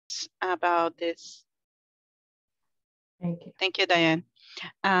about this? Thank you. Thank you, Diane.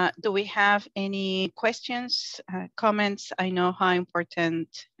 Do we have any questions, comments? I know how important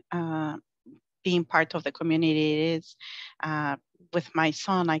being part of the community is. With my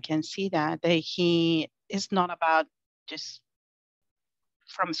son, I can see that he is not about just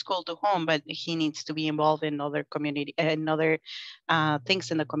from school to home, but he needs to be involved in other community and other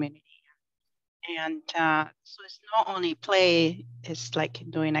things in the community. And so it's not only play, it's like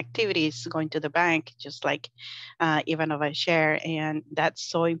doing activities, going to the bank, just like Ivanova shared. And that's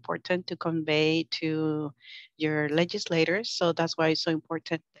so important to convey to your legislators. So that's why it's so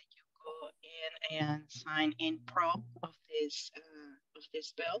important that you go in and sign in pro of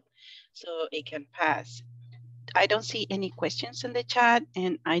this bill so it can pass. I don't see any questions in the chat,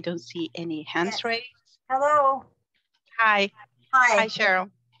 and I don't see any hands raised. Hello. Hi. Hi. Hi, Cheryl.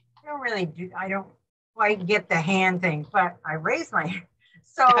 I don't quite get the hand thing, but I raised my hand.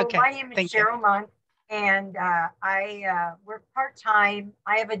 So Okay, my name is Cheryl Monk, and I work part-time.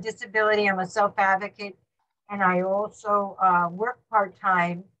 I have a disability. I'm a self-advocate, and I also work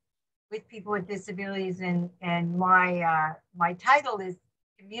part-time with people with disabilities, and my title is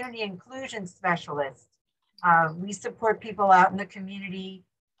Community Inclusion Specialist. We support people out in the community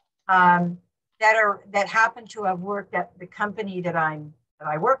that happen to have worked at the company that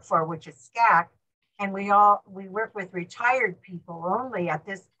I work for, which is SCAC, and we work with retired people only at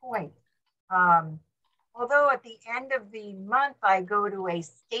this point. Although at the end of the month, I go to a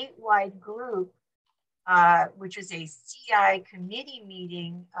statewide group, which is a CI committee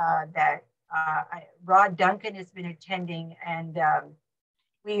meeting that Rod Duncan has been attending, and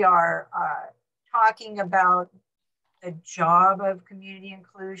we are talking about the job of community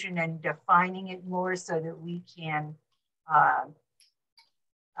inclusion and defining it more so that we can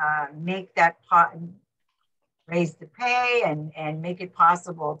make that raise the pay and make it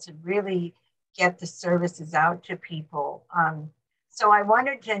possible to really get the services out to people. So I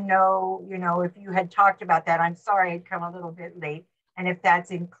wanted to know, if you had talked about that. I'm sorry I'd come a little bit late, and if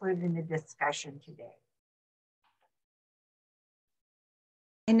that's included in the discussion today.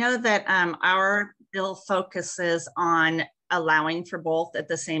 I know that our bill focuses on allowing for both at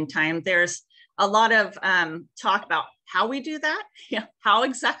the same time. There's a lot of talk about how we do that, how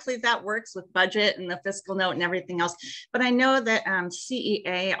exactly that works with budget and the fiscal note and everything else. But I know that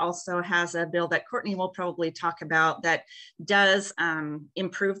CEA also has a bill that Courtney will probably talk about that does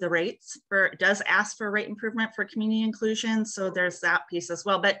improve the rates, does ask for rate improvement for community inclusion. So there's that piece as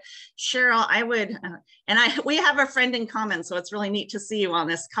well. But Cheryl, I would, we have a friend in common, so it's really neat to see you on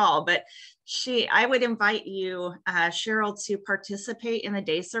this call. But I would invite you, Cheryl, to participate in the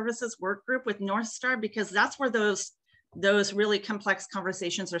day services work group with North Star, because that's where those really complex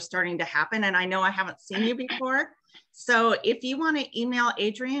conversations are starting to happen. And I know I haven't seen you before. So if you want to email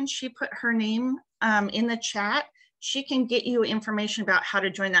Adrienne, she put her name in the chat. She can get you information about how to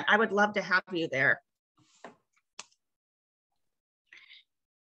join that. I would love to have you there.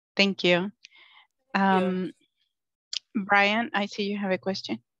 Thank you. Brian, I see you have a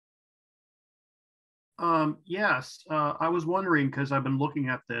question. Yes, I was wondering, because I've been looking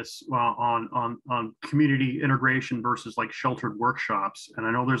at this on community integration versus like sheltered workshops, and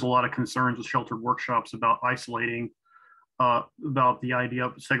I know there's a lot of concerns with sheltered workshops about isolating, about the idea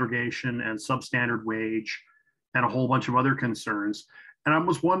of segregation and substandard wage, and a whole bunch of other concerns. And I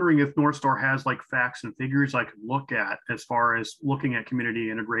was wondering if North Star has like facts and figures I could look at as far as looking at community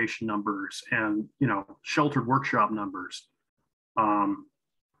integration numbers and sheltered workshop numbers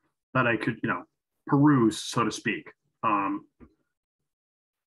that I could peruse, so to speak,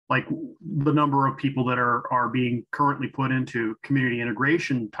 like the number of people that are being currently put into community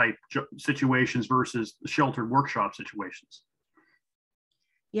integration type situations versus sheltered workshop situations.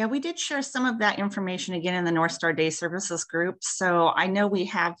 Yeah, we did share some of that information again in the North Star Day Services group. So I know we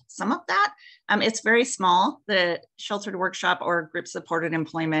have some of that. It's very small, the sheltered workshop or group supported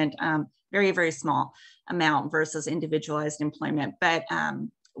employment, very, very small amount versus individualized employment. But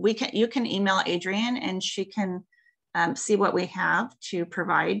you can email Adrienne and she can see what we have to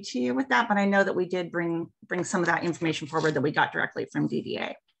provide to you with that. But I know that we did bring some of that information forward that we got directly from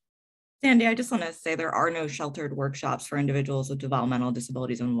DDA. Sandy, I just want to say there are no sheltered workshops for individuals with developmental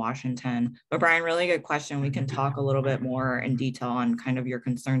disabilities in Washington. But Brian, really good question. We can talk a little bit more in detail on kind of your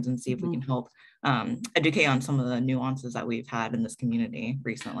concerns and see if we can help educate on some of the nuances that we've had in this community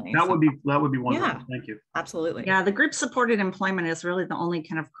recently. That would be wonderful. Yeah, thank you. Absolutely. Yeah, the group supported employment is really the only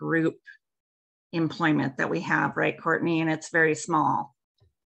kind of group employment that we have, right, Courtney? And it's very small.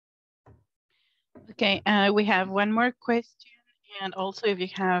 Okay, we have one more question. And also, if you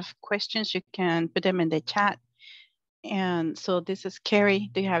have questions, you can put them in the chat. And so this is Carrie.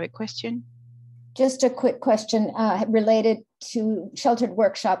 Do you have a question? Just a quick question related to sheltered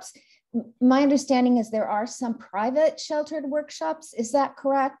workshops. My understanding is there are some private sheltered workshops. Is that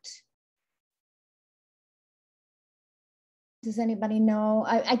correct? Does anybody know?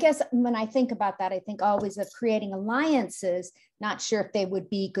 I guess when I think about that, I think always of creating alliances, not sure if they would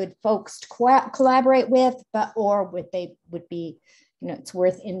be good folks to collaborate with, or would they be, it's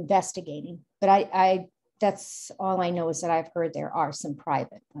worth investigating. But that's all I know is that I've heard there are some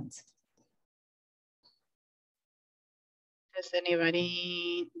private ones. Does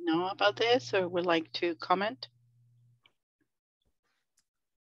anybody know about this or would like to comment?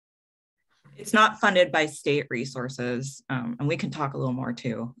 It's not funded by state resources, and we can talk a little more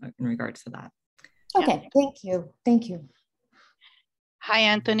too in regards to that. Okay, yeah. Thank you. Thank you. Hi,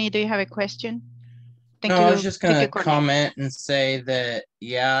 Anthony. Do you have a question? Thank you. I was just going to comment and say that,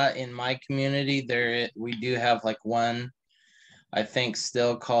 yeah, in my community, we do have like one, I think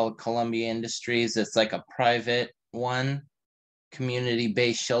still called Columbia Industries. It's like a private one,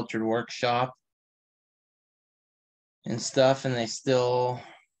 community-based sheltered workshop and stuff. And they still,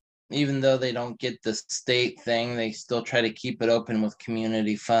 even though they don't get the state thing, they still try to keep it open with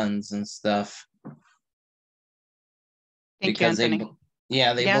community funds and stuff. Thank you, Anthony.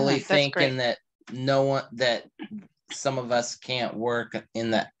 They believe thinking that that some of us can't work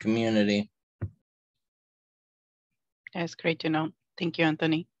in that community. That's great to know. Thank you,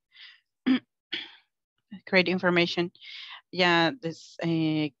 Anthony. Great information. Yeah, this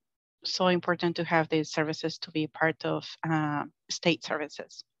so important to have these services to be part of state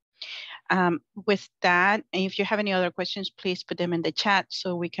services. With that, if you have any other questions, please put them in the chat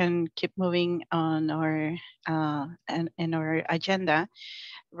so we can keep moving on our in our agenda.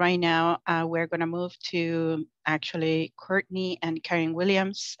 Right now, we're going to move to actually Courtney and Karen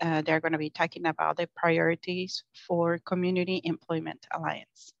Williams. They're going to be talking about the priorities for Community Employment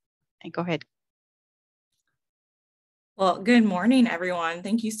Alliance. And go ahead. Well, good morning, everyone.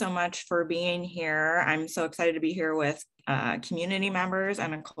 Thank you so much for being here. I'm so excited to be here with community members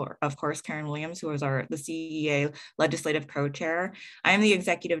and of course Karen Williams, who is the CEA legislative co-chair. I am the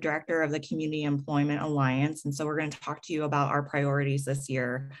executive director of the Community Employment Alliance, and so we're going to talk to you about our priorities this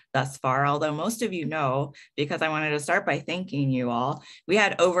year thus far, although most of you know, because I wanted to start by thanking you all. We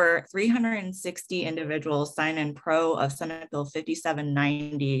had over 360 individuals sign in pro of Senate Bill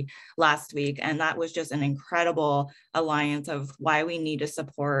 5790 last week, and that was just an incredible alliance of why we need to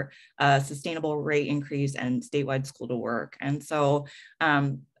support a sustainable rate increase and statewide school to work. And so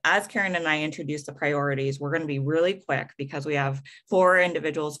as Karen and I introduced the priorities, we're going to be really quick because we have 4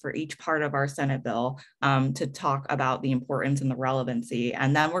 individuals for each part of our Senate bill to talk about the importance and the relevancy.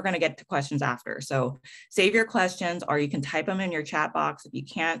 And then we're going to get to questions after. So save your questions, or you can type them in your chat box. If you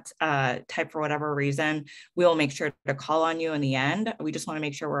can't type for whatever reason, we'll make sure to call on you in the end. We just want to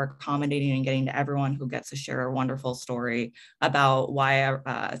make sure we're accommodating and getting to everyone who gets to share a wonderful story about why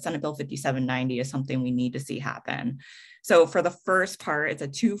Senate Bill 5790 is something we need to see happen. So for the first part, it's a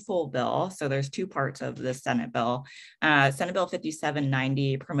twofold bill. So there's 2 parts of this Senate bill. Senate Bill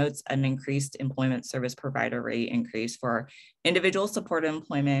 5790 promotes an increased employment service provider rate increase for individual supported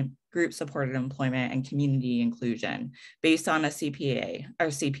employment, group supported employment, and community inclusion based on a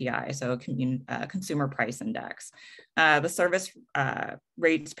CPI, so consumer price index. The service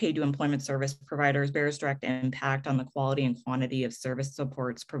rates paid to employment service providers bears direct impact on the quality and quantity of service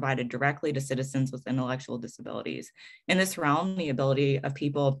supports provided directly to citizens with intellectual disabilities. In this realm, the ability of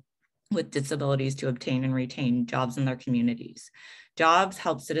people with disabilities to obtain and retain jobs in their communities. Jobs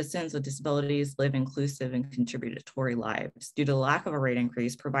help citizens with disabilities live inclusive and contributory lives. Due to the lack of a rate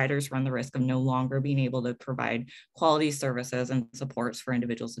increase, providers run the risk of no longer being able to provide quality services and supports for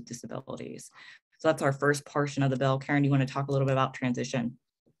individuals with disabilities. So that's our first portion of the bill. Karen, do you want to talk a little bit about transition?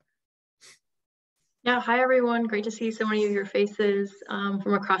 Yeah, hi everyone. Great to see so many of your faces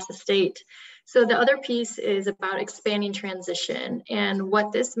from across the state. So the other piece is about expanding transition. And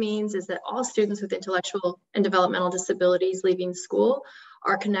what this means is that all students with intellectual and developmental disabilities leaving school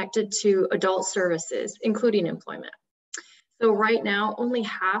are connected to adult services, including employment. So right now, only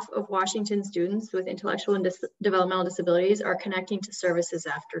half of Washington students with intellectual and developmental disabilities are connecting to services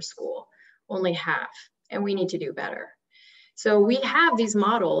after school, only half, and we need to do better. So we have these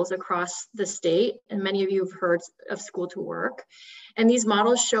models across the state, and many of you have heard of School to Work. And these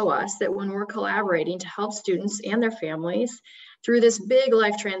models show us that when we're collaborating to help students and their families through this big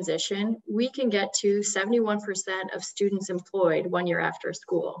life transition, we can get to 71% of students employed 1 year after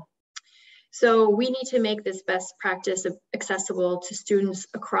school. So we need to make this best practice accessible to students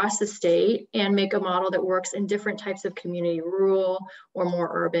across the state and make a model that works in different types of community, rural or more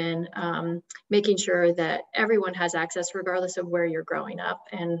urban, making sure that everyone has access regardless of where you're growing up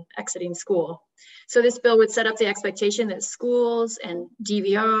and exiting school. So this bill would set up the expectation that schools and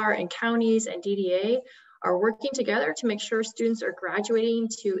DVR and counties and DDA are working together to make sure students are graduating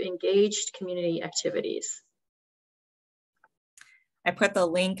to engaged community activities. I put the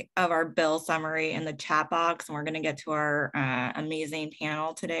link of our bill summary in the chat box, and we're going to get to our amazing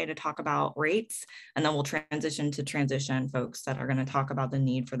panel today to talk about rates, and then we'll transition folks that are going to talk about the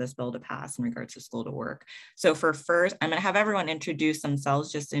need for this bill to pass in regards to school to work. So for first, I'm going to have everyone introduce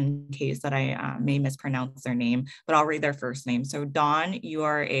themselves just in case that I may mispronounce their name, but I'll read their first name. So Dawn, you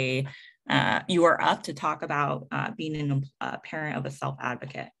are up to talk about being a parent of a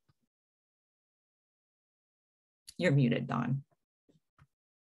self-advocate. You're muted, Dawn.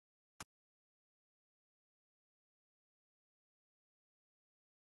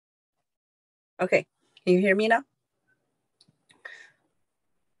 Okay, can you hear me now?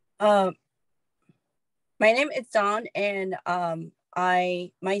 My name is Dawn, and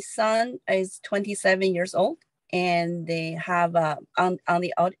my son is 27 years old, and they have on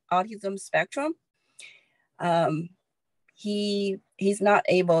the autism spectrum. He's not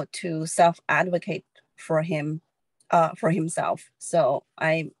able to self-advocate for himself. So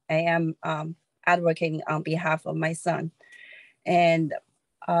I am advocating on behalf of my son, and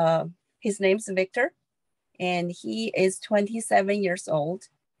his name's Victor, and he is 27 years old,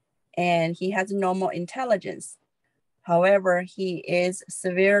 and he has normal intelligence. However, he is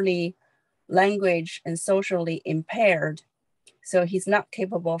severely language and socially impaired, so he's not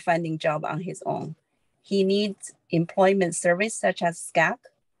capable of finding a job on his own. He needs employment service such as SCAC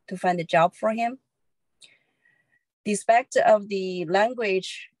to find a job for him. Despite of the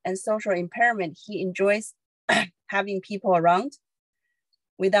language and social impairment, he enjoys having people around.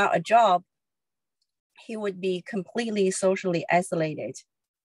 Without a job, he would be completely socially isolated.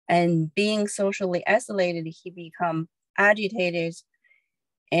 And being socially isolated, he become agitated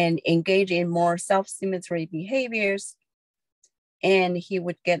and engage in more self-stimulatory behaviors. And he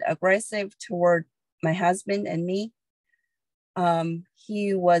would get aggressive toward my husband and me.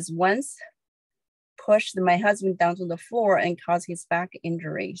 He was once pushed my husband down to the floor and caused his back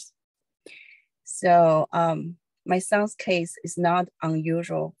injuries. So my son's case is not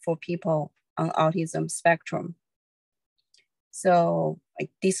unusual for people on autism spectrum. So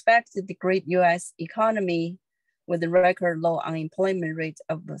despite the great US economy with a record low unemployment rate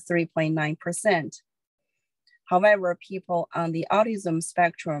of 3.9%, however, people on the autism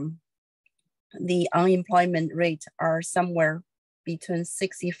spectrum, the unemployment rate are somewhere between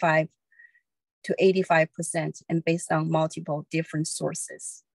 65 to 85% and based on multiple different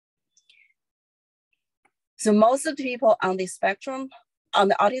sources. So most of the people on the spectrum, on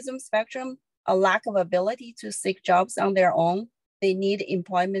the autism spectrum, a lack of ability to seek jobs on their own. They need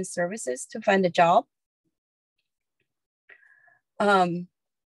employment services to find a job.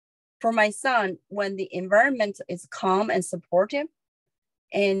 For my son, when the environment is calm and supportive,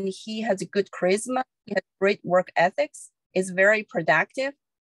 and he has a good charisma, he has great work ethics, is very productive.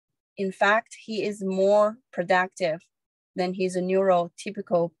 In fact, he is more productive than his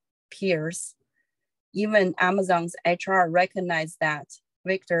neurotypical peers. Even Amazon's HR recognized that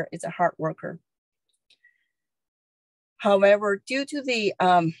Victor is a hard worker. However, due to the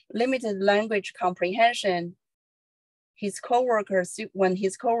limited language comprehension, when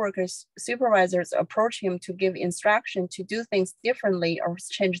his coworkers, supervisors approach him to give instruction to do things differently or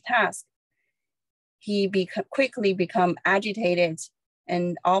change tasks, he quickly become agitated,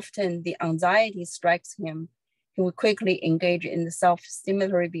 and often the anxiety strikes him. He will quickly engage in the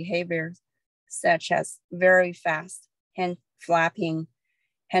self-stimulatory behaviors, such as very fast hand flapping,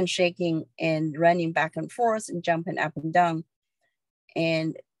 handshaking, and running back and forth and jumping up and down,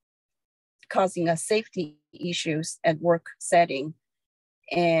 and causing a safety issues at work setting.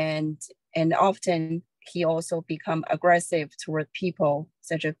 And often he also become aggressive toward people,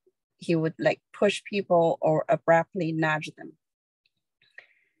 such as he would push people or abruptly nudge them.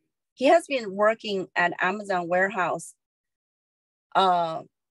 He has been working at Amazon warehouse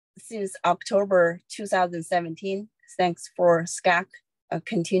since October 2017, thanks for SCAC, a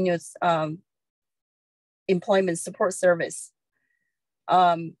continuous employment support service.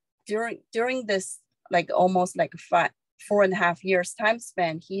 During this almost 4.5 years time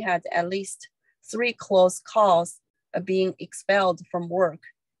span, he had at least 3 close calls of being expelled from work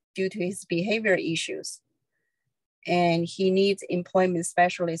due to his behavior issues. And he needs employment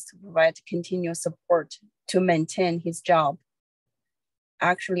specialists to provide continuous support to maintain his job.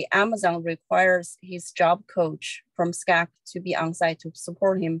 Actually, Amazon requires his job coach from SCAC to be on site to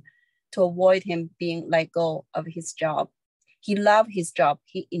support him, to avoid him being let go of his job. He loved his job.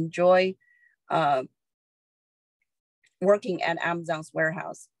 He enjoyed working at Amazon's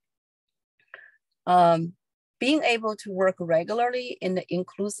warehouse. Being able to work regularly in the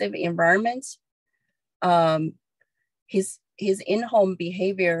inclusive environment, his in-home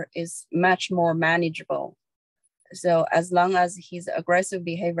behavior is much more manageable. So as long as his aggressive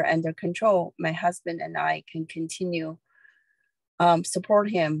behavior under control, my husband and I can continue support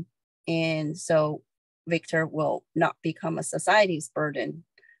him. And so Victor will not become a society's burden,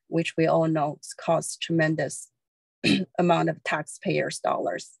 which we all know costs tremendous amount of taxpayers'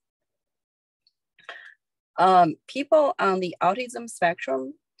 dollars. People on the autism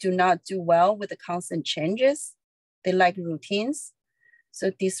spectrum do not do well with the constant changes. They like routines.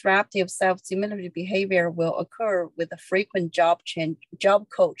 So disruptive self-stimulative behavior will occur with the frequent job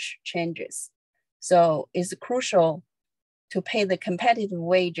coach changes. So it's crucial to pay the competitive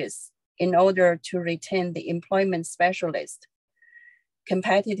wages in order to retain the employment specialist.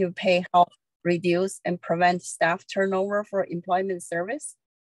 Competitive pay helps reduce and prevent staff turnover for employment service.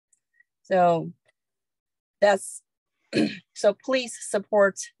 So that's, so please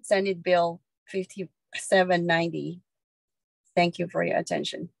support Senate Bill 5790. Thank you for your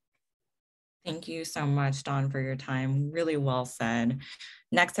attention. Thank you so much, Dawn, for your time. Really well said.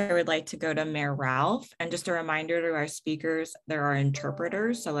 Next, I would like to go to Mayor Ralph. And just a reminder to our speakers, there are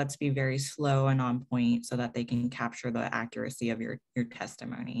interpreters, so let's be very slow and on point so that they can capture the accuracy of your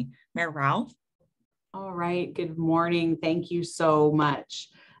testimony. Mayor Ralph? All right, good morning. Thank you so much.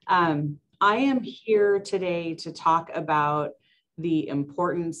 I am here today to talk about the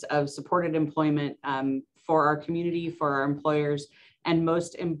importance of supported employment for our community, for our employers, and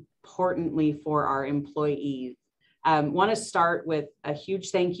most importantly for our employees. Want to start with a huge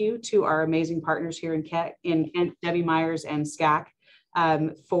thank you to our amazing partners here in Kent, Debbie Myers and SCAC,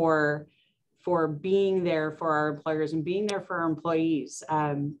 for being there for our employers and being there for our employees.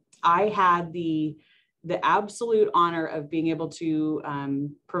 I had the absolute honor of being able to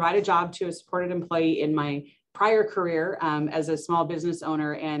provide a job to a supported employee in my prior career as a small business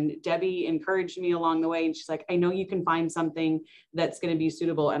owner, and Debbie encouraged me along the way, and she's like, I know you can find something that's going to be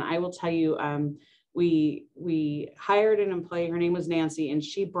suitable. And I will tell you, we hired an employee, her name was Nancy, and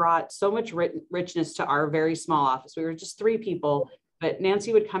she brought so much richness to our very small office. We were just 3 people, but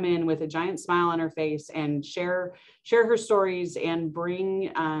Nancy would come in with a giant smile on her face and share her stories and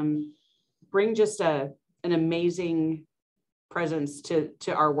bring just an amazing presence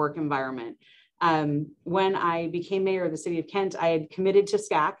to our work environment. When I became mayor of the city of Kent, I had committed to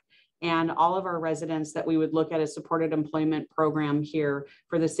SCAC and all of our residents that we would look at a supported employment program here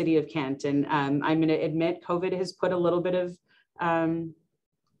for the city of Kent. And I'm going to admit COVID has put a little bit of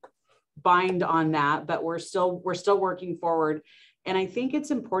bind on that, but we're still working forward. And I think it's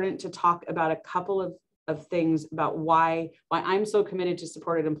important to talk about a couple of things about why I'm so committed to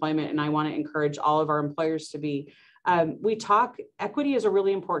supported employment, and I want to encourage all of our employers to be. Equity is a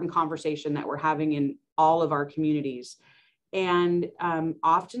really important conversation that we're having in all of our communities. And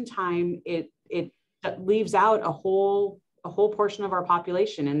oftentimes it leaves out a whole portion of our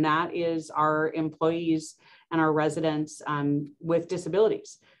population, and that is our employees and our residents with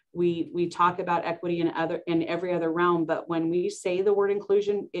disabilities. We talk about equity in every other realm, but when we say the word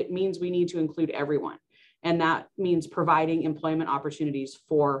inclusion, it means we need to include everyone. And that means providing employment opportunities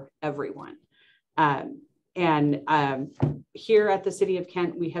for everyone. Here at the City of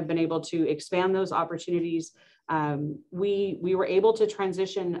Kent, we have been able to expand those opportunities. We were able to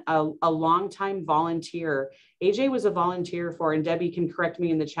transition a longtime volunteer. AJ was a volunteer for, and Debbie can correct me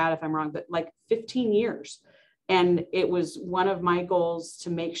in the chat if I'm wrong, but like 15 years. And it was one of my goals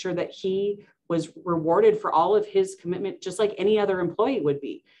to make sure that he was rewarded for all of his commitment, just like any other employee would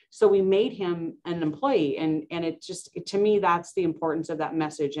be. So we made him an employee, and to me, that's the importance of that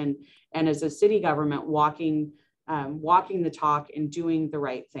message. And as a city government, walking the talk and doing the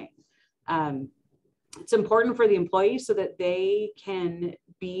right thing. It's important for the employees so that they can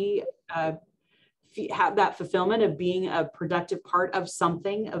have that fulfillment of being a productive part of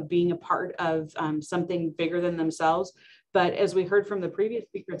something, of being a part of something bigger than themselves. But as we heard from the previous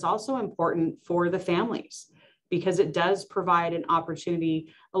speaker, it's also important for the families, because it does provide an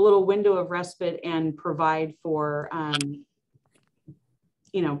opportunity, a little window of respite, and provide for,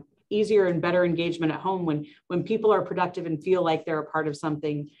 easier and better engagement at home. When people are productive and feel like they're a part of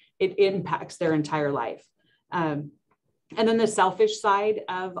something, it impacts their entire life. And then the selfish side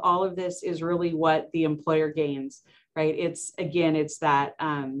of all of this is really what the employer gains, right? It's that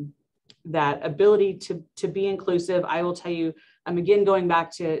ability to be inclusive. I will tell you, Again, going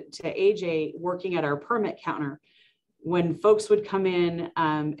back to AJ working at our permit counter, when folks would come in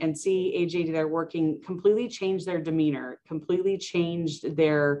and see AJ there working, completely changed their demeanor, completely changed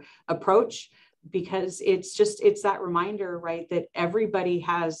their approach, because it's that reminder, right, that everybody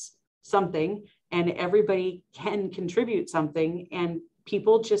has something and everybody can contribute something, and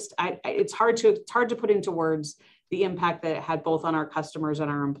people just, it's hard to put into words the impact that it had both on our customers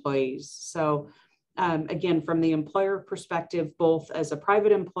and our employees. So again, from the employer perspective, both as a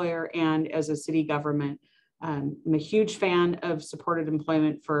private employer and as a city government, I'm a huge fan of supported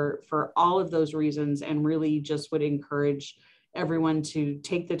employment for all of those reasons, and really just would encourage everyone to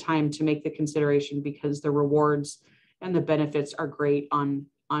take the time to make the consideration, because the rewards and the benefits are great on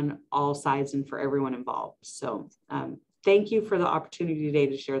all sides and for everyone involved. So thank you for the opportunity today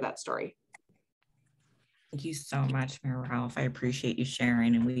to share that story. Thank you so much, Mayor Ralph. I appreciate you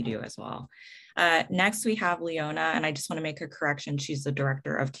sharing, and we do as well. Next, we have Leona, and I just want to make a correction. She's the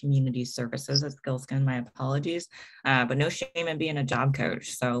Director of Community Services at Skillskin. My apologies, but no shame in being a job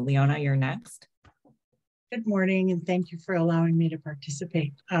coach. So Leona, you're next. Good morning, and thank you for allowing me to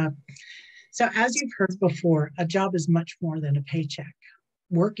participate. So as you've heard before, a job is much more than a paycheck.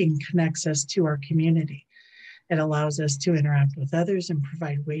 Working connects us to our community. It allows us to interact with others and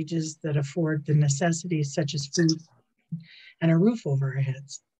provide wages that afford the necessities such as food and a roof over our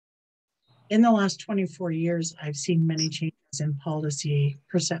heads. In the last 24 years, I've seen many changes in policy,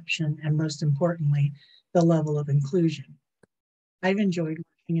 perception, and most importantly, the level of inclusion. I've enjoyed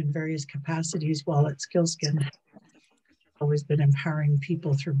working in various capacities while at Skillskin. I've always been empowering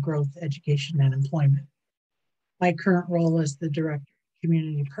people through growth, education, and employment. My current role as the Director of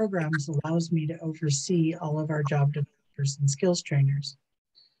Community Programs allows me to oversee all of our job developers and skills trainers.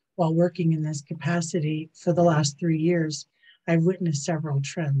 While working in this capacity for the last 3 years, I've witnessed several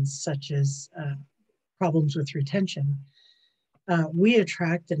trends, such as problems with retention. We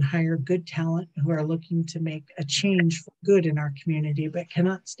attract and hire good talent who are looking to make a change for good in our community, but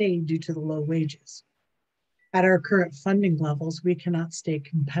cannot stay due to the low wages. At our current funding levels, we cannot stay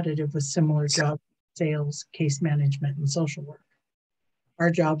competitive with similar jobs, sales, case management, and social work.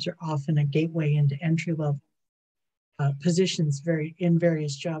 Our jobs are often a gateway into entry-level positions in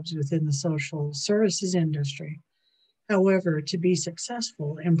various jobs within the social services industry. However, to be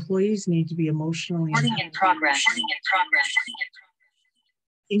successful, employees need to be emotionally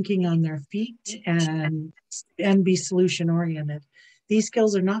thinking on their feet and be solution-oriented. These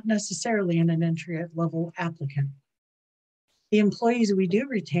skills are not necessarily in an entry-level applicant. The employees we do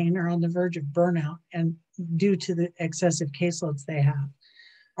retain are on the verge of burnout and due to the excessive caseloads they have.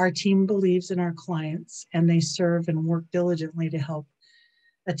 Our team believes in our clients, and they serve and work diligently to help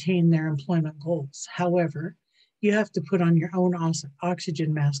attain their employment goals. However, you have to put on your own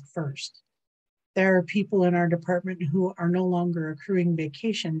oxygen mask first. There are people in our department who are no longer accruing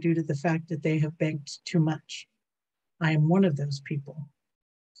vacation due to the fact that they have banked too much. I am one of those people.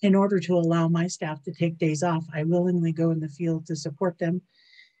 In order to allow my staff to take days off, I willingly go in the field to support them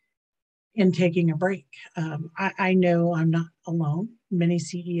in taking a break. I know I'm not alone. Many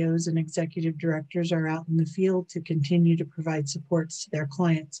CEOs and executive directors are out in the field to continue to provide supports to their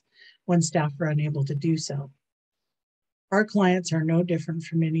clients when staff are unable to do so. Our clients are no different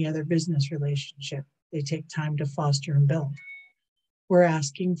from any other business relationship. They take time to foster and build. We're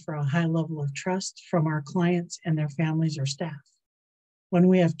asking for a high level of trust from our clients and their families or staff. When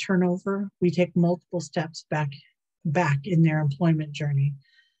we have turnover, we take multiple steps back in their employment journey.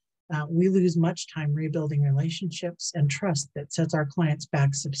 We lose much time rebuilding relationships and trust that sets our clients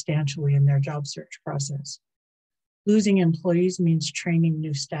back substantially in their job search process. Losing employees means training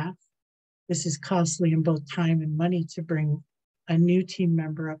new staff. This is costly in both time and money to bring a new team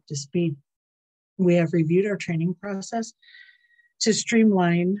member up to speed. We have reviewed our training process to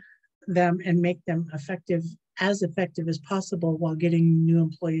streamline them and make them as effective as possible while getting new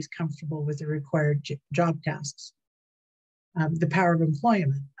employees comfortable with the required job tasks. The power of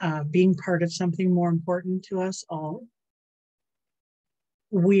employment, being part of something more important to us all.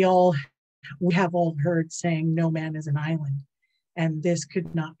 We have all heard saying no man is an island, and this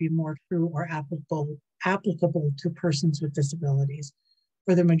could not be more true or applicable to persons with disabilities.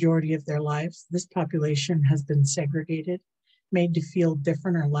 For the majority of their lives, this population has been segregated, made to feel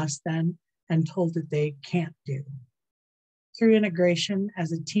different or less than, and told that they can't do. Through integration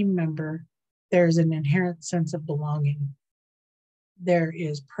as a team member, there is an inherent sense of belonging. There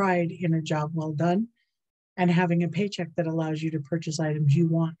is pride in a job well done and having a paycheck that allows you to purchase items you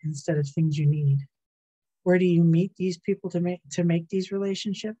want instead of things you need. Where do you meet these people to make these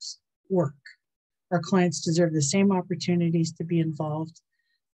relationships? Work. Our clients deserve the same opportunities to be involved,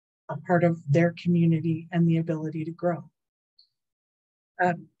 a part of their community, and the ability to grow.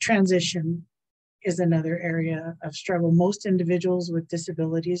 Transition is another area of struggle. Most individuals with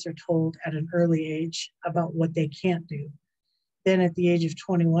disabilities are told at an early age about what they can't do. Then at the age of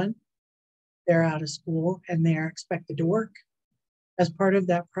 21, they're out of school and they are expected to work. As part of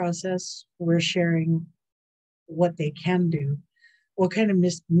that process, we're sharing what they can do. What kind of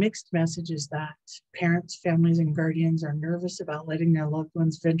mixed message is that? Parents, families, and guardians are nervous about letting their loved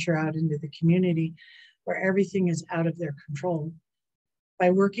ones venture out into the community where everything is out of their control. By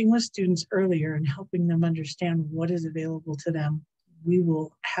working with students earlier and helping them understand what is available to them, we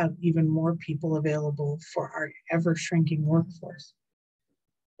will have even more people available for our ever-shrinking workforce.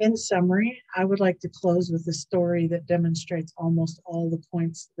 In summary, I would like to close with a story that demonstrates almost all the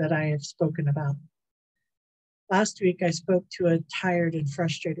points that I have spoken about. Last week, I spoke to a tired and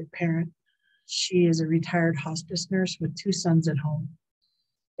frustrated parent. She is a retired hospice nurse with 2 sons at home.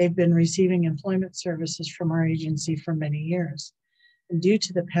 They've been receiving employment services from our agency for many years. And due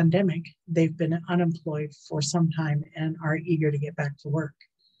to the pandemic, they've been unemployed for some time and are eager to get back to work.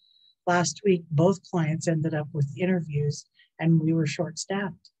 Last week, both clients ended up with interviews and we were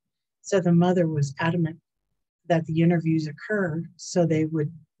short-staffed. So the mother was adamant that the interviews occur so they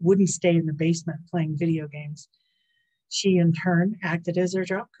wouldn't stay in the basement playing video games. She in turn acted as their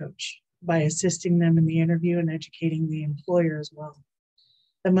job coach by assisting them in the interview and educating the employer as well.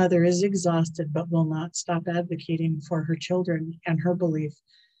 The mother is exhausted, but will not stop advocating for her children and her belief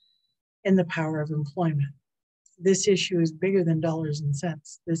in the power of employment. This issue is bigger than dollars and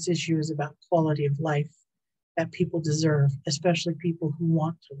cents. This issue is about quality of life that people deserve, especially people who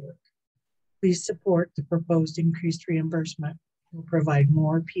want to work. Please support the proposed increased reimbursement. It will provide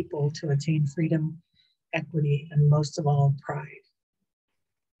more people to attain freedom, equity, and most of all, pride.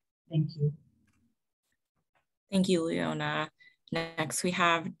 Thank you. Thank you, Leona. Next, we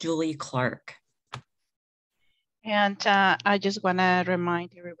have Julie Clark. And I just want to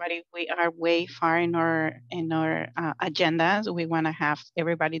remind everybody, we are way far in our agendas. We want to have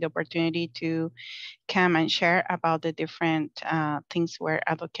everybody the opportunity to come and share about the different things we're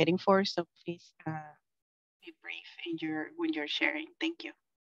advocating for. So please be brief when you're sharing. Thank you.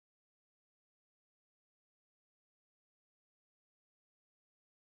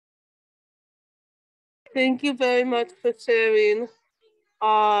 Thank you very much for sharing.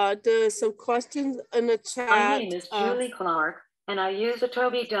 There's some questions in the chat. My name is Julie Clark, and I use a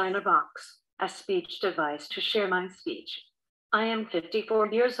Tobii Dynavox, a speech device, to share my speech. I am 54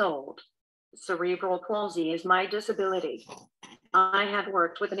 years old. Cerebral palsy is my disability. I have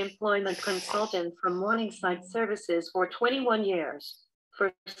worked with an employment consultant from Morningside Services for 21 years.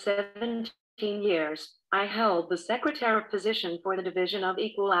 For 17 years, I held the secretary position for the Division of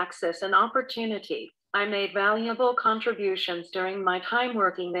Equal Access and Opportunity. I made valuable contributions during my time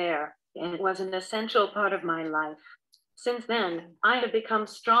working there, and it was an essential part of my life. Since then, I have become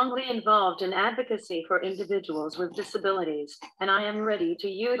strongly involved in advocacy for individuals with disabilities, and I am ready to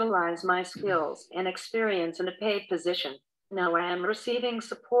utilize my skills and experience in a paid position. Now I am receiving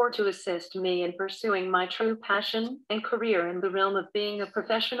support to assist me in pursuing my true passion and career in the realm of being a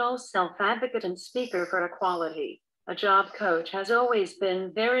professional self-advocate and speaker for equality. A job coach has always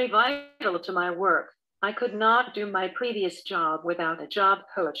been very vital to my work. I could not do my previous job without a job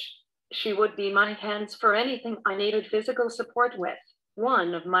coach. She would be my hands for anything I needed physical support with.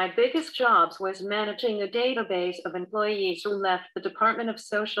 One of my biggest jobs was managing a database of employees who left the Department of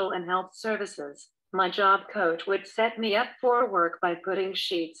Social and Health Services. My job coach would set me up for work by putting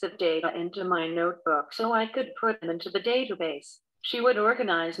sheets of data into my notebook so I could put them into the database. She would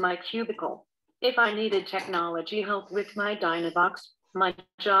organize my cubicle. If I needed technology help with my Dynavox, my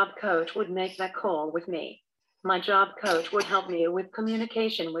job coach would make that call with me. My job coach would help me with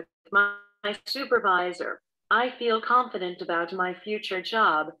communication with my supervisor. I feel confident about my future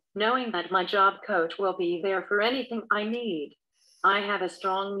job, knowing that my job coach will be there for anything I need. I have a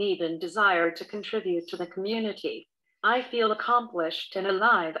strong need and desire to contribute to the community. I feel accomplished and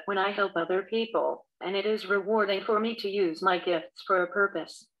alive when I help other people, and it is rewarding for me to use my gifts for a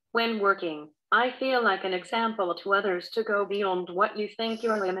purpose. When working, I feel like an example to others to go beyond what you think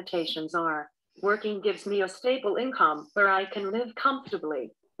your limitations are. Working gives me a stable income where I can live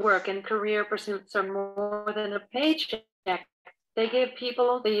comfortably. Work and career pursuits are more than a paycheck. They give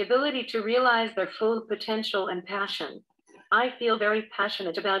people the ability to realize their full potential and passion. I feel very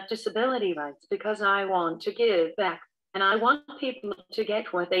passionate about disability rights because I want to give back, and I want people to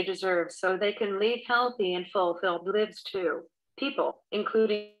get what they deserve so they can lead healthy and fulfilled lives too. People,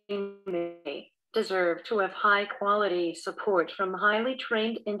 including me, deserve to have high quality support from highly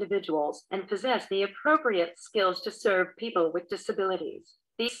trained individuals and possess the appropriate skills to serve people with disabilities.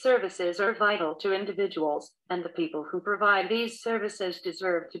 These services are vital to individuals, and the people who provide these services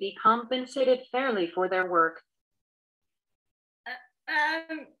deserve to be compensated fairly for their work.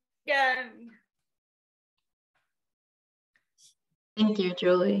 Thank you,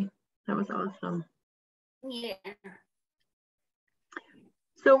 Julie. That was awesome. Yeah.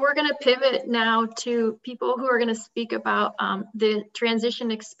 So we're going to pivot now to people who are going to speak about the transition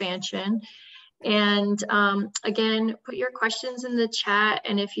expansion. And again, put your questions in the chat.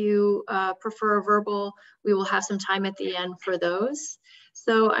 And if you prefer verbal, we will have some time at the end for those.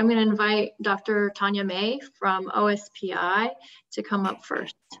 So I'm going to invite Dr. Tanya May from OSPI to come up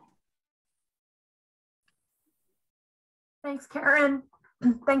first. Thanks, Karen.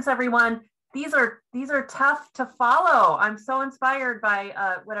 Thanks, everyone. These are tough to follow. I'm so inspired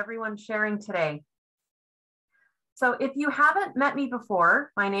by what everyone's sharing today. So if you haven't met me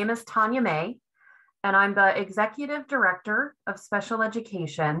before, my name is Tanya May, and I'm the Executive Director of Special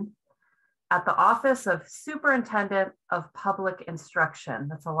Education at the Office of Superintendent of Public Instruction.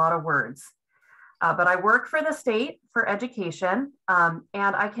 That's a lot of words. But I work for the state for education, and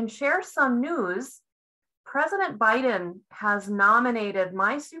I can share some news. President Biden has nominated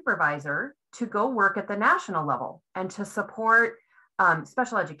my supervisor to go work at the national level and to support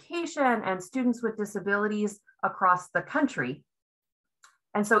special education and students with disabilities across the country.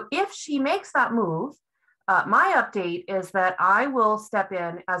 And so if she makes that move, my update is that I will step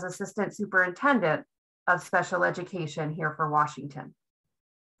in as Assistant Superintendent of Special Education here for Washington.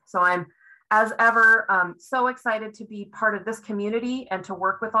 So I'm, as ever, so excited to be part of this community and to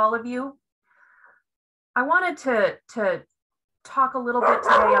work with all of you. I wanted to talk a little bit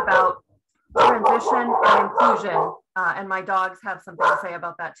today about transition and inclusion, and my dogs have something to say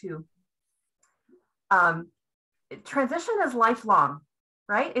about that too. Transition is lifelong,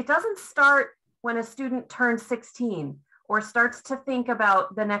 right? It doesn't start when a student turns 16 or starts to think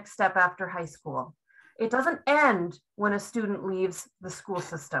about the next step after high school. It doesn't end when a student leaves the school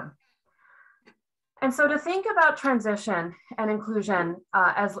system. And so to think about transition and inclusion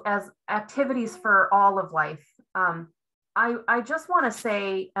as activities for all of life, I just want to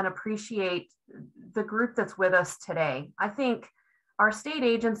say and appreciate the group that's with us today. I think our state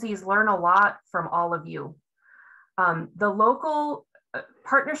agencies learn a lot from all of you. The local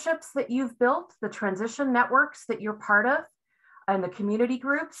partnerships that you've built, the transition networks that you're part of, and the community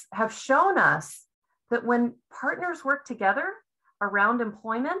groups have shown us that when partners work together around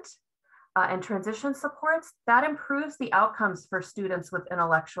employment and transition supports, that improves the outcomes for students with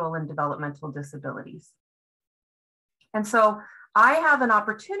intellectual and developmental disabilities. And so I have an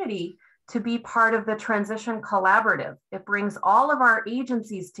opportunity to be part of the Transition Collaborative. It brings all of our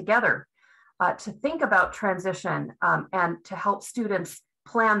agencies together to think about transition and to help students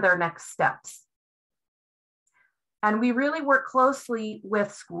plan their next steps. And we really work closely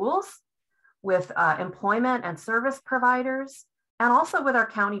with schools, with employment and service providers, and also with our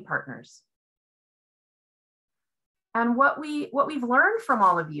county partners. And what we've learned from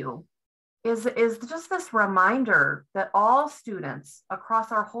all of you is just this reminder that all students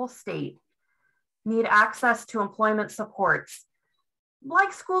across our whole state need access to employment supports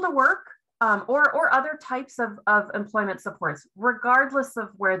like school to work or other types of employment supports, regardless of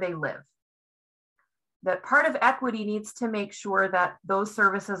where they live. That part of equity needs to make sure that those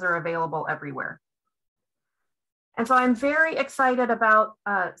services are available everywhere. And so I'm very excited about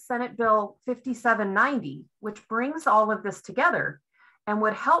Senate Bill 5790, which brings all of this together and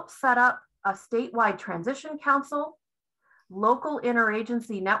would help set up a statewide transition council, local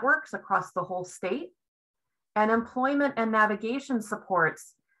interagency networks across the whole state, and employment and navigation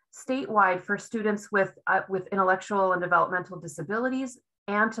supports statewide for students with intellectual and developmental disabilities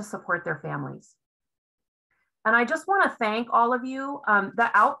and to support their families. And I just want to thank all of you.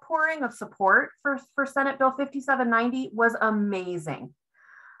 The outpouring of support for Senate Bill 5790 was amazing.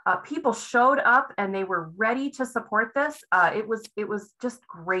 People showed up and they were ready to support this. It was just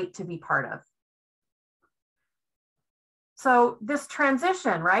great to be part of. So this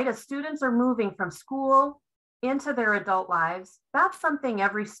transition, right, as students are moving from school into their adult lives, that's something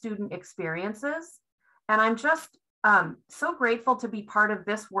every student experiences. And I'm just so grateful to be part of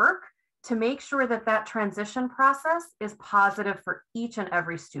this work to make sure that that transition process is positive for each and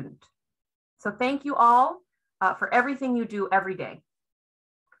every student. So thank you all for everything you do every day.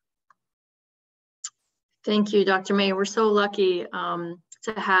 Thank you, Dr. May. We're so lucky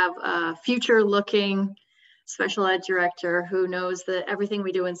to have a future-looking special ed director who knows that everything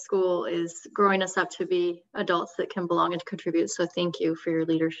we do in school is growing us up to be adults that can belong and contribute. So thank you for your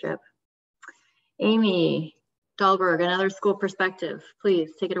leadership. Amy Dahlberg, another school perspective.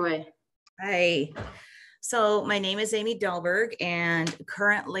 Please take it away. Hi. So my name is Amy Delberg, and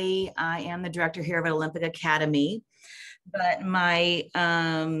currently I am the director here of Olympic Academy. But my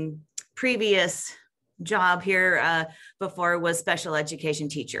previous job here before was special education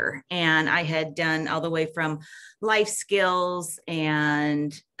teacher, and I had done all the way from life skills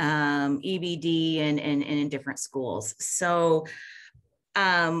and EBD and in different schools. So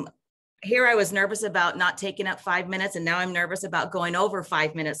here I was nervous about not taking up 5 minutes, and now I'm nervous about going over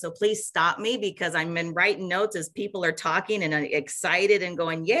 5 minutes. So please stop me, because I'm writing notes as people are talking and I'm excited and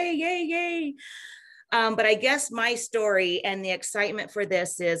going, yay, yay, yay. But I guess my story and the excitement for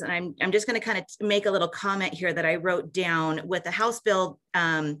this is, and I'm just going to kind of make a little comment here that I wrote down with the House Bill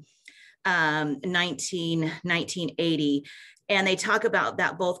 1980. And they talk about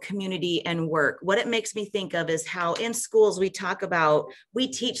that both community and work. What it makes me think of is how in schools we talk about, we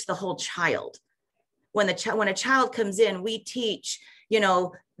teach the whole child. When a child comes in, we teach, you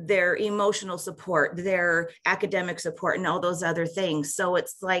know, their emotional support, their academic support, and all those other things. So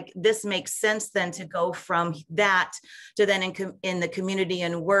it's like, this makes sense then to go from that to then in the community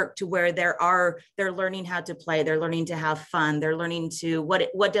and work to where they're learning how to play, they're learning to have fun, they're learning to,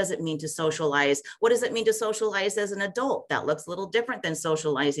 what does it mean to socialize? What does it mean to socialize as an adult? That looks a little different than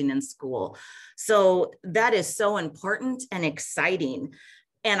socializing in school. So that is so important and exciting.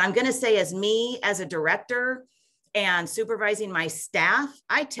 And I'm going to say, as a director and supervising my staff,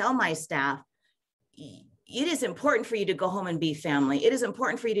 I tell my staff, it is important for you to go home and be family. It is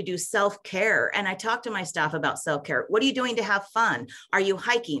important for you to do self-care. And I talk to my staff about self-care. What are you doing to have fun? Are you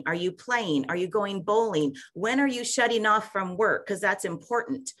hiking? Are you playing? Are you going bowling? When are you shutting off from work? Because that's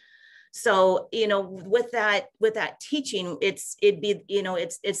important. So, you know, with that teaching, it's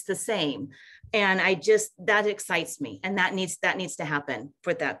the same. And that excites me. And that needs to happen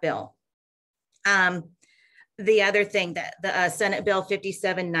for that bill. The other thing, that the Senate Bill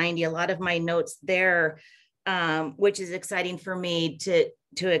 5790, a lot of my notes there, which is exciting for me to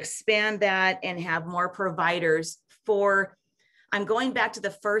expand that and have more providers for. I'm going back to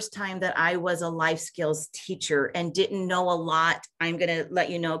the first time that I was a life skills teacher and didn't know a lot. I'm going to let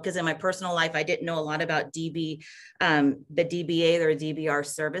you know, because in my personal life, I didn't know a lot about the DBA or DBR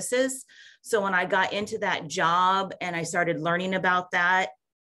services. So when I got into that job and I started learning about that,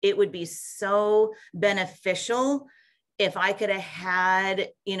 it would be so beneficial if I could have had,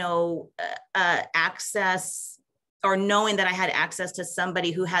 you know, access, or knowing that I had access to somebody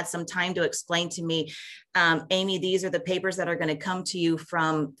who had some time to explain to me, Amy, these are the papers that are going to come to you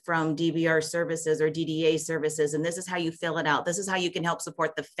from DBR services or DDA services. And this is how you fill it out. This is how you can help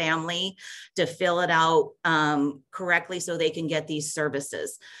support the family to fill it out correctly so they can get these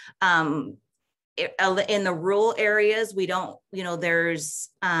services. In the rural areas, we don't, you know, there's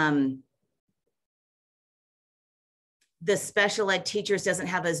the special ed teachers doesn't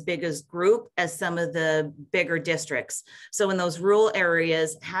have as big as group as some of the bigger districts. So in those rural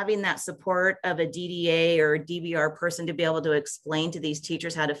areas, having that support of a DDA or DBR person to be able to explain to these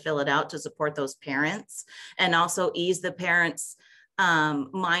teachers how to fill it out to support those parents, and also ease the parents'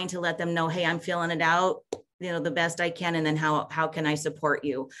 mind to let them know, hey, I'm filling it out, you know, the best I can, and then how can I support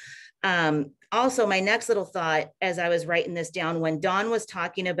you? Also, my next little thought as I was writing this down, when Dawn was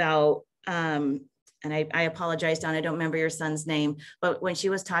talking about, and I apologize, Dawn, I don't remember your son's name, but when she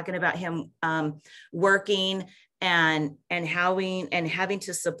was talking about him working and having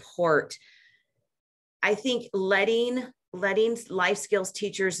to support, I think letting life skills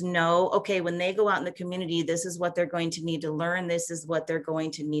teachers know, okay, when they go out in the community, this is what they're going to need to learn. This is what they're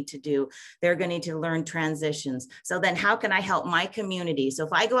going to need to do. They're going to need to learn transitions. So then how can I help my community? So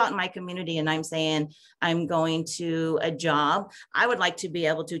if I go out in my community and I'm saying I'm going to a job, I would like to be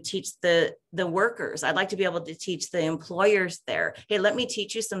able to teach the workers. I'd like to be able to teach the employers there. Hey, let me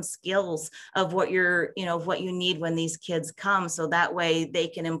teach you some skills of what what you need when these kids come. So that way they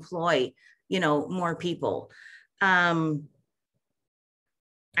can employ, more people. I'm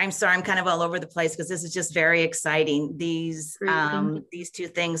sorry, I'm kind of all over the place because this is just very exciting. These two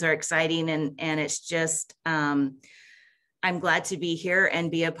things are exciting, and it's just, I'm glad to be here and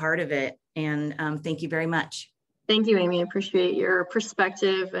be a part of it. And thank you very much. Thank you, Amy. I appreciate your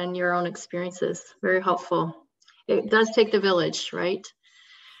perspective and your own experiences. Very helpful. It does take the village, right?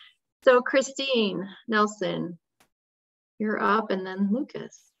 So Christine Nelson, you're up, and then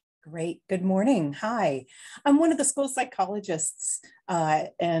Lucas. Great. Good morning. Hi. I'm one of the school psychologists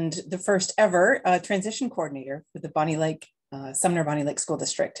and the first ever transition coordinator for the Sumner Bonnie Lake School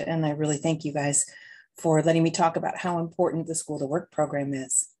District. And I really thank you guys for letting me talk about how important the School to Work program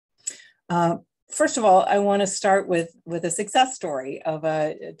is. first of all, I want to start with a success story of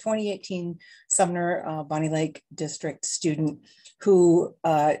a 2018 Sumner Bonnie Lake District student who,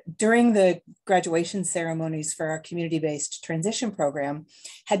 during the graduation ceremonies for our community-based transition program,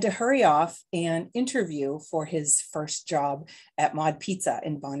 had to hurry off and interview for his first job at Mod Pizza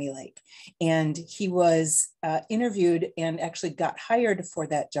in Bonnie Lake. And he was interviewed and actually got hired for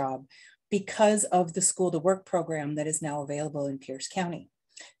that job because of the School to Work program that is now available in Pierce County.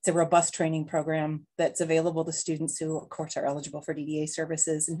 It's a robust training program that's available to students who, of course, are eligible for DDA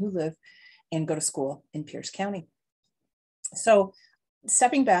services and who live and go to school in Pierce County. So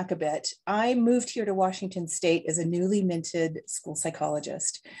stepping back a bit, I moved here to Washington State as a newly minted school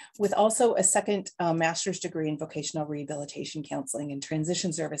psychologist with also a second master's degree in vocational rehabilitation counseling and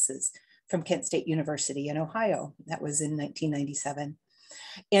transition services from Kent State University in Ohio. That was in 1997.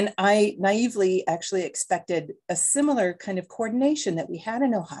 And I naively actually expected a similar kind of coordination that we had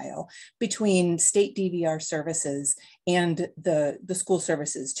in Ohio between state DVR services and the school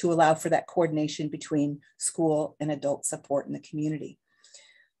services to allow for that coordination between school and adult support in the community.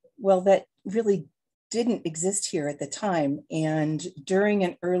 Well, that really didn't exist here at the time. And during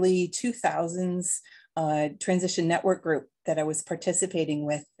an early 2000s transition network group that I was participating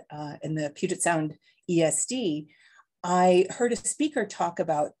with in the Puget Sound ESD, I heard a speaker talk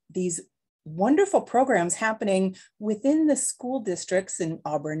about these wonderful programs happening within the school districts in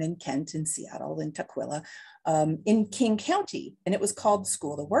Auburn and Kent and Seattle and Tukwila in King County. And it was called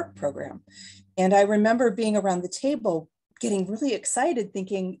School to Work program. And I remember being around the table getting really excited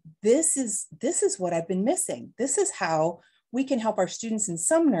thinking, this is what I've been missing. This is how we can help our students in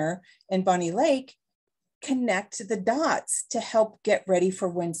Sumner and Bonnie Lake connect the dots to help get ready for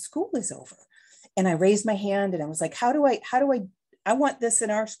when school is over. And I raised my hand and I was like, I want this in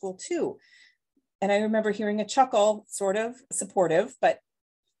our school too. And I remember hearing a chuckle, sort of supportive, but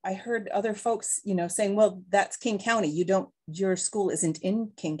I heard other folks, saying, well, that's King County. Your school isn't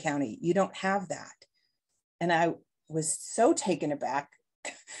in King County. You don't have that. And I was so taken aback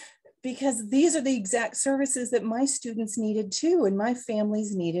because these are the exact services that my students needed too, and my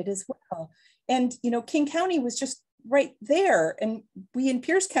families needed as well. And, King County was just right there. And we in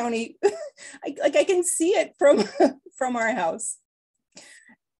Pierce County, I can see it from our house.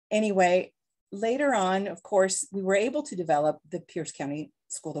 Anyway, later on, of course, we were able to develop the Pierce County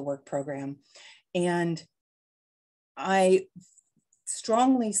School to Work program. And I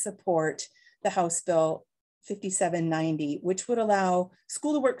strongly support the House Bill 5790, which would allow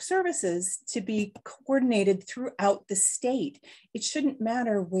school to work services to be coordinated throughout the state. It shouldn't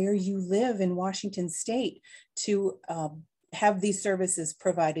matter where you live in Washington State to have these services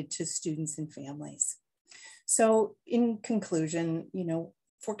provided to students and families. So in conclusion,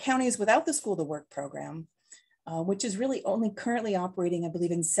 for counties without the school to work program, which is really only currently operating, I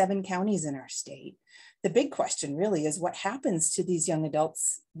believe, in 7 counties in our state, the big question really is what happens to these young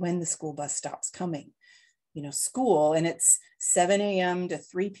adults when the school bus stops coming. School, and it's 7 a.m. to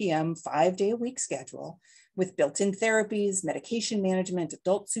 3 p.m., 5-day-a-week schedule with built-in therapies, medication management,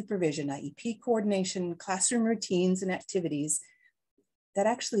 adult supervision, IEP coordination, classroom routines and activities. That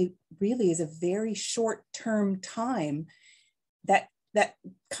actually really is a very short-term time. That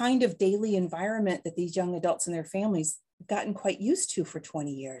kind of daily environment that these young adults and their families have gotten quite used to for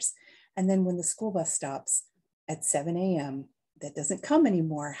 20 years. And then when the school bus stops at 7 a.m., that doesn't come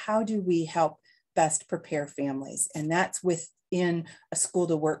anymore. How do we help best prepare families? And that's within a school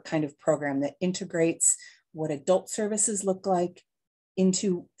to work kind of program that integrates what adult services look like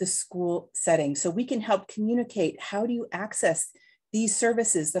into the school setting. So we can help communicate, how do you access these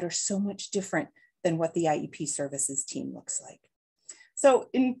services that are so much different than what the IEP services team looks like. So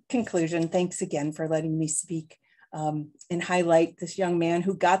in conclusion, thanks again for letting me speak and highlight this young man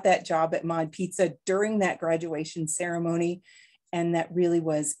who got that job at Mod Pizza during that graduation ceremony. And that really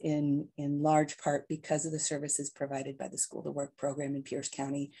was in large part because of the services provided by the School to Work program in Pierce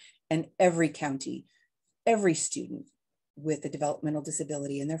County. And every county, every student with a developmental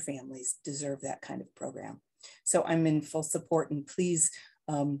disability and their families deserve that kind of program. So I'm in full support, and please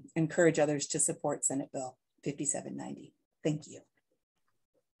encourage others to support Senate Bill 5790. Thank you.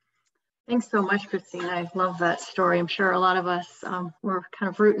 Thanks so much, Christina. I love that story. I'm sure a lot of us were kind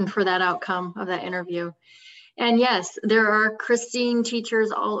of rooting for that outcome of that interview. And yes, there are Christine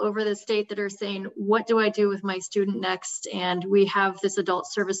teachers all over the state that are saying, what do I do with my student next? And we have this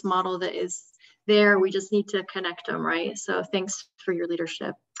adult service model that is there. We just need to connect them, right? So thanks for your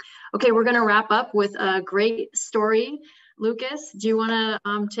leadership. Okay, we're gonna wrap up with a great story. Lucas, do you wanna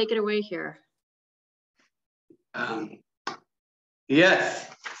take it away here? Yes.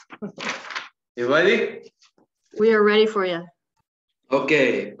 You ready? We are ready for you.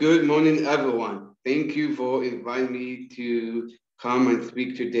 Okay, good morning, everyone. Thank you for inviting me to come and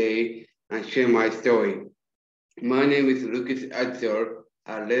speak today and share my story. My name is Lucas Edsel.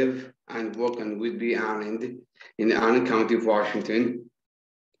 I live and work in Whidbey Island in Allen County, Washington.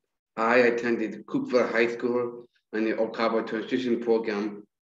 I attended Cooper High School and the Okaba Transition Program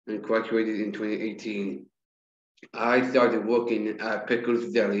and graduated in 2018. I started working at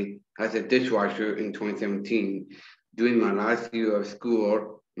Pickles Deli as a dishwasher in 2017. During my last year of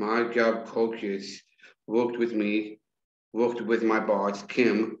school, my job coaches worked with my boss,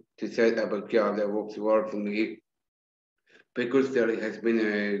 Kim, to set up a job that works well for me. Pickles Deli has been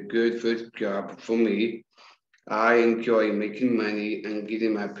a good first job for me. I enjoy making money and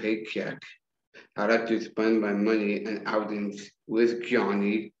getting my paycheck. I like to spend my money on outings with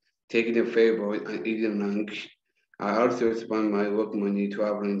Johnny, taking a favorite and eating lunch. I also spend my work money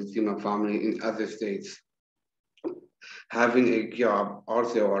traveling to see my family in other states. Having a job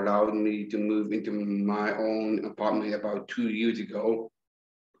also allowed me to move into my own apartment about 2 years ago.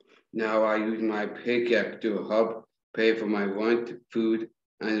 Now I use my paycheck to help pay for my rent, food,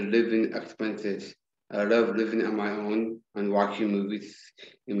 and living expenses. I love living on my own and watching movies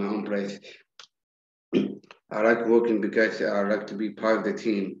in my own place. I like working because I like to be part of the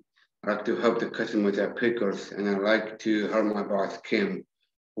team. I like to help the customers at Pickles, and I like to help my boss, Kim.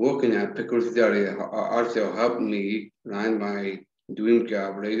 Working at Pickles Deli also helped me land my dream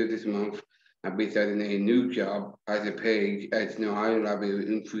job later this month. I'll be starting a new job as a page at Snow Island Library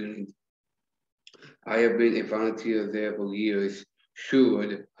in Freeland. I have been a volunteer there for years.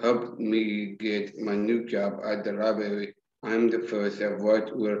 Should help me get my new job at the library. I'm the first of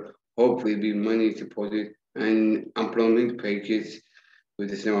what will hopefully be money supported and employment pages with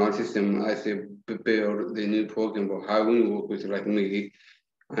the Snow Island system as they build the new program for hiring workers like me.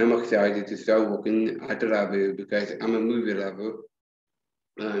 I'm excited to start working at the library because I'm a movie lover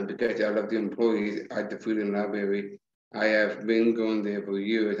and because I love the employees at the Freeland Library. I have been going there for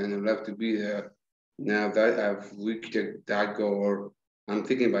years and I love to be there. Now that I've reached that goal, I'm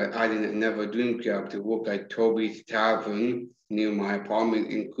thinking about adding another dream job to work at Toby's Tavern near my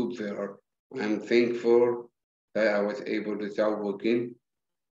apartment in Coopville. I'm thankful that I was able to start working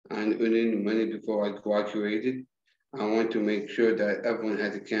and earning money before I graduated. I want to make sure that everyone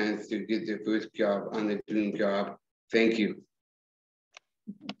has a chance to get their first job and a dream job. Thank you.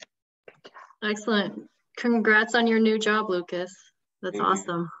 Excellent. Congrats on your new job, Lucas. That's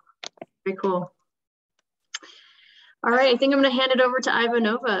awesome. Very cool. All right, I think I'm going to hand it over to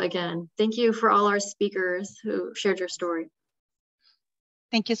Ivanova again. Thank you for all our speakers who shared your story.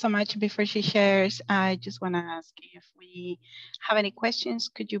 Thank you so much. Before she shares, I just want to ask if we have any questions,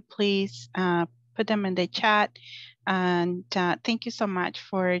 could you please put them in the chat? And thank you so much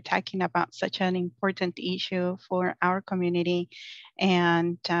for talking about such an important issue for our community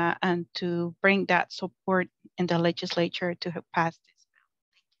and to bring that support in the legislature to have passed this bill.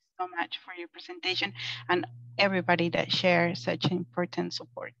 Thank you so much for your presentation and everybody that shares such important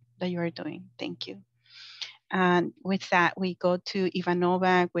support that you are doing. Thank you. And with that, we go to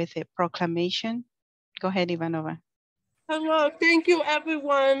Ivanova with a proclamation. Go ahead, Ivanova. Hello, thank you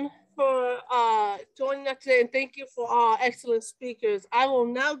everyone for joining us today, and thank you for all excellent speakers. I will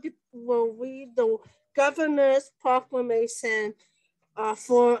now read the governor's proclamation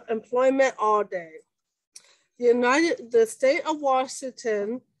for employment all day. The state of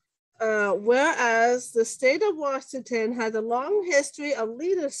Washington, whereas the state of Washington has a long history of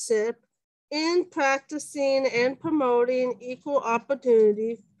leadership in practicing and promoting equal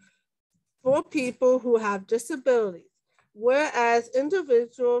opportunity for people who have disabilities. Whereas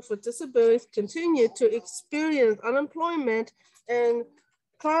individuals with disabilities continue to experience unemployment and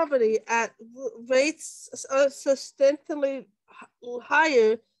poverty at rates substantially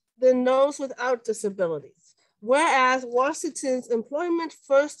higher than those without disabilities. Whereas Washington's Employment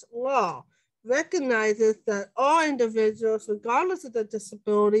First law recognizes that all individuals, regardless of their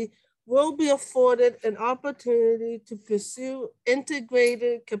disability, will be afforded an opportunity to pursue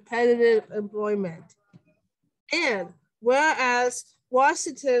integrated competitive employment. And whereas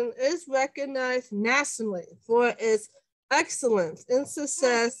Washington is recognized nationally for its excellence and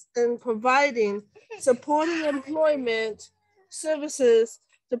success in providing supported employment services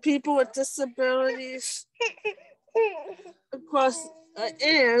to people with disabilities across,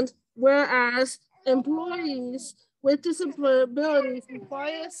 and whereas employees with disabilities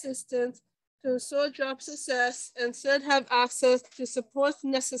require assistance to ensure job success and should have access to support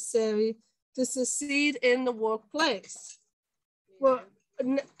necessary to succeed in the workplace. Well,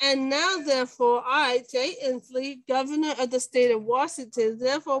 and now, therefore, I, Jay Inslee, Governor of the state of Washington,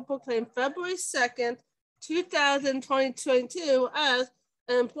 therefore proclaim February 2nd, 2022 as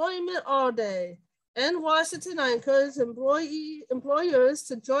Employment All Day. In Washington, I encourage employers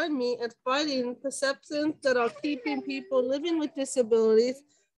to join me in fighting perceptions that are keeping people living with disabilities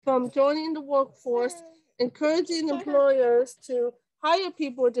from joining the workforce, encouraging employers to hire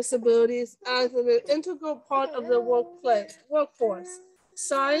people with disabilities as an integral part of the workforce.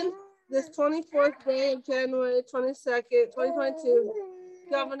 Signed this 24th day of January 22nd, 2022,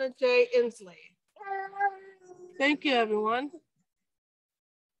 Governor Jay Inslee. Thank you, everyone.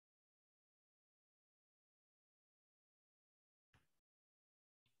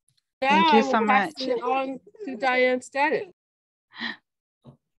 Thank you so much. It on to Diane Static.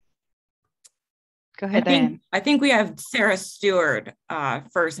 Go ahead, Diane. I think we have Sarah Stewart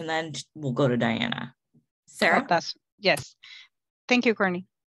first, and then we'll go to Diana. Sarah? Oh, yes. Thank you, Courtney.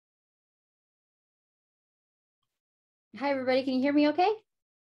 Hi, everybody. Can you hear me okay?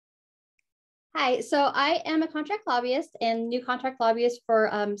 Hi, so I am a contract lobbyist and new contract lobbyist for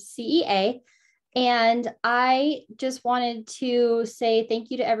CEA. And I just wanted to say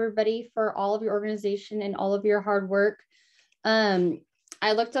thank you to everybody for all of your organization and all of your hard work.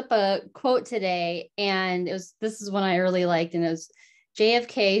 I looked up a quote today, and this is one I really liked, and it was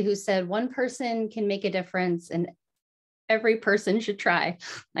JFK, who said, "One person can make a difference and every person should try."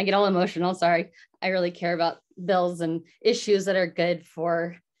 I get all emotional, sorry. I really care about bills and issues that are good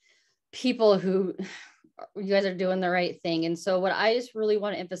for people who, you guys are doing the right thing. And so what I just really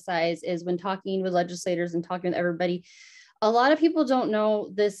want to emphasize is when talking with legislators and talking with everybody, a lot of people don't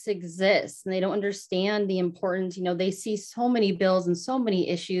know this exists and they don't understand the importance. You know, they see so many bills and so many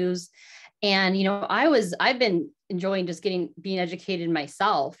issues. And, you know, I've been enjoying just being educated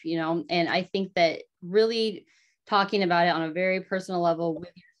myself, you know, and I think that really talking about it on a very personal level with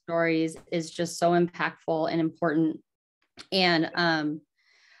your stories is just so impactful and important. And,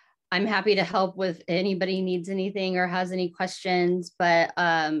 I'm happy to help with anybody needs anything or has any questions, but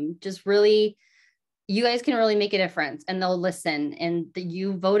just really, you guys can really make a difference and they'll listen, and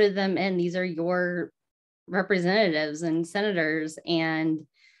you voted them in. These are your representatives and senators, and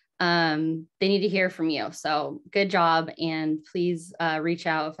they need to hear from you. So good job. And please reach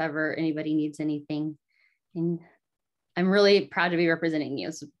out if ever anybody needs anything. And I'm really proud to be representing you.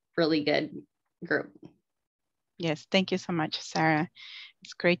 It's a really good group. Yes, thank you so much, Sarah.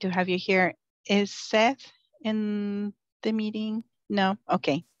 It's great to have you here. Is Seth in the meeting? No?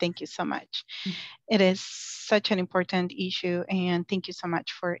 Okay, thank you so much. It is such an important issue, and thank you so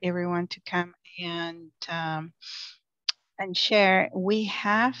much for everyone to come and share. We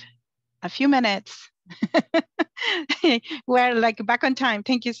have a few minutes. We're like back on time.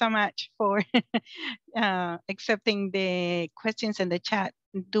 Thank you so much for accepting the questions in the chat.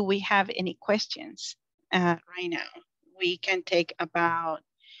 Do we have any questions right now? We can take about,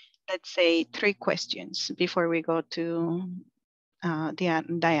 let's say, 3 questions before we go to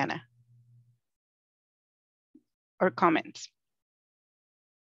Diana. Or comments.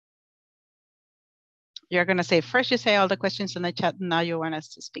 You're going to say, first you say all the questions in the chat, and now you want us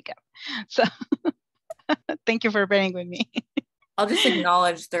to speak up. So thank you for bearing with me. I'll just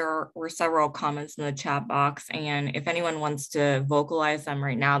acknowledge there were several comments in the chat box, and if anyone wants to vocalize them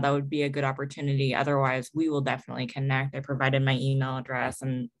right now, that would be a good opportunity. Otherwise, we will definitely connect. I provided my email address,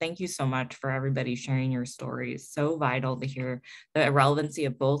 and thank you so much for everybody sharing your stories. So vital to hear the relevancy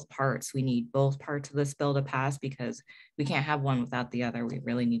of both parts. We need both parts of this bill to pass because we can't have one without the other. We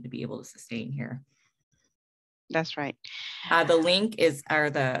really need to be able to sustain here. That's right. The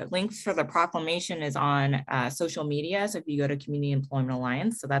links for the proclamation is on social media. So if you go to Community Employment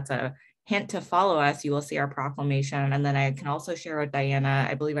Alliance, so that's a hint to follow us, you will see our proclamation. And then I can also share with Diana,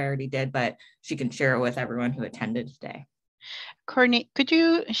 I believe I already did, but she can share it with everyone who attended today. Courtney, could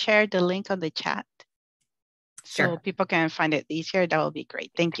you share the link on the chat? So people can find it easier? That will be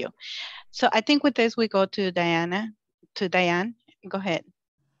great. Thank you. So I think with this, we go to Diane. Go ahead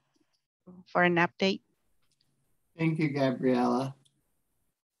for an update. Thank you, Gabriella.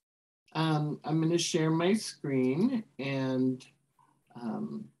 I'm going to share my screen and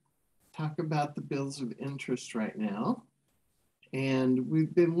talk about the bills of interest right now. And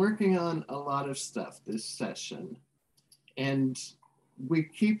we've been working on a lot of stuff this session. And we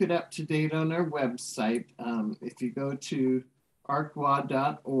keep it up to date on our website. If you go to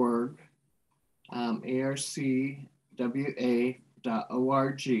arcwa.org, arcwa.org,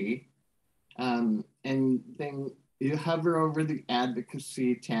 and then you hover over the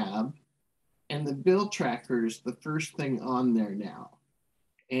Advocacy tab, and the bill tracker is the first thing on there now.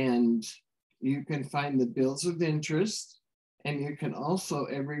 And you can find the bills of interest, and you can also,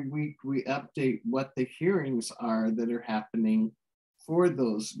 every week, we update what the hearings are that are happening for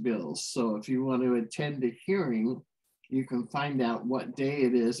those bills. So if you want to attend a hearing, you can find out what day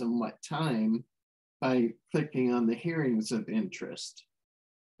it is and what time by clicking on the hearings of interest.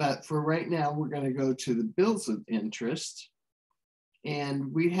 But for right now, we're going to go to the bills of interest.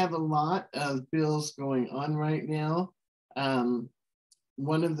 And we have a lot of bills going on right now.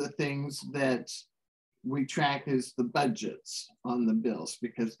 One of the things that we track is the budgets on the bills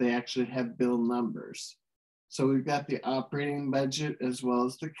because they actually have bill numbers. So we've got the operating budget as well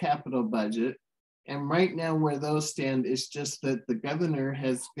as the capital budget. And right now where those stand is just that the governor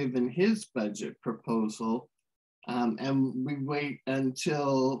has given his budget proposal, and we wait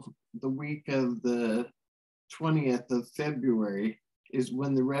until the week of the 20th of February is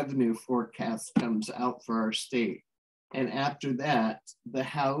when the revenue forecast comes out for our state. And after that, the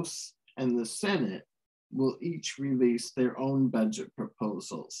House and the Senate will each release their own budget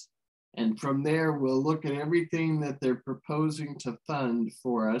proposals. And from there, we'll look at everything that they're proposing to fund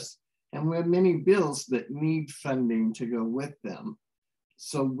for us. And we have many bills that need funding to go with them.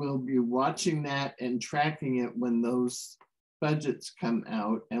 So we'll be watching that and tracking it when those budgets come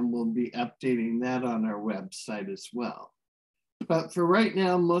out, and we'll be updating that on our website as well. But for right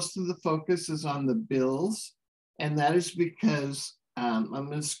now, most of the focus is on the bills. And that is because I'm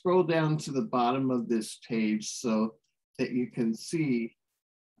going to scroll down to the bottom of this page so that you can see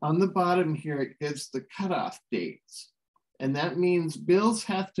on the bottom here, it gives the cutoff dates. And that means bills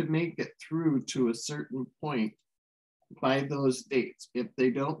have to make it through to a certain point by those dates. If they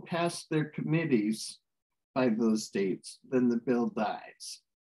don't pass their committees by those dates, then the bill dies.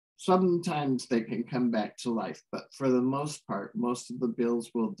 Sometimes they can come back to life, but for the most part, most of the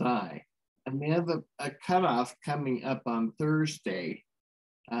bills will die. And we have a cutoff coming up on Thursday.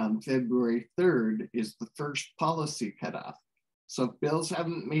 February 3rd is the first policy cutoff. So if bills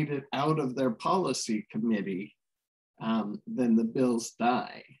haven't made it out of their policy committee, then the bills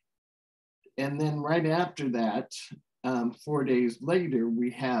die. And then right after that, 4 days later, we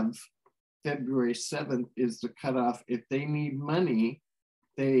have February 7th is the cutoff. If they need money,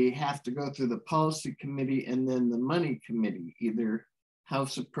 they have to go through the policy committee and then the money committee, either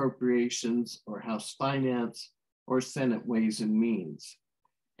House Appropriations or House Finance or Senate Ways and Means.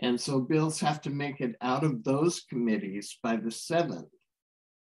 And so bills have to make it out of those committees by the 7th.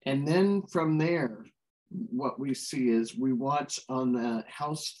 And then from there, what we see is we watch on the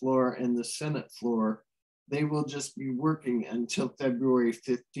House floor and the Senate floor, they will just be working until February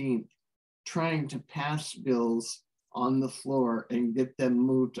 15th, trying to pass bills on the floor and get them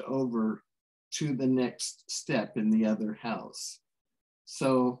moved over to the next step in the other house.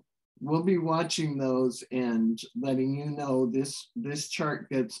 So we'll be watching those and letting you know this chart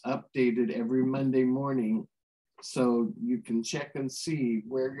gets updated every Monday morning. So you can check and see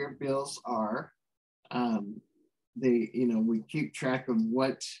where your bills are. We keep track of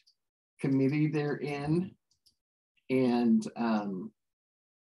what committee they're in and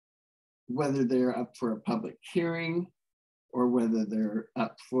whether they're up for a public hearing or whether they're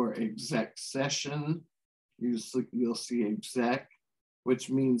up for exec session. You'll see exec, which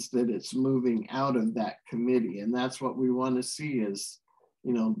means that it's moving out of that committee. And that's what we want to see is,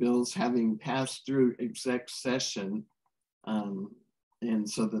 bills having passed through exec session and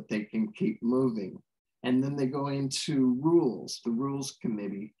so that they can keep moving. And then they go into rules, the rules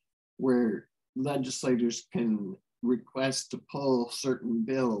committee, where legislators can request to pull certain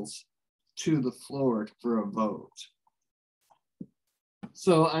bills to the floor for a vote.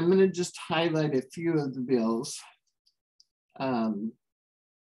 So I'm going to just highlight a few of the bills.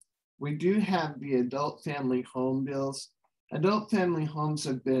 We do have the adult family home bills. Adult family homes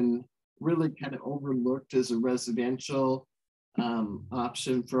have been really kind of overlooked as a residential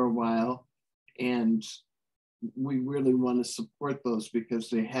option for a while. And we really want to support those because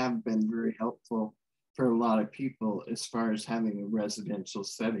they have been very helpful for a lot of people as far as having a residential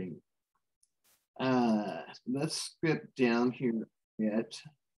setting. Let's skip down here a bit.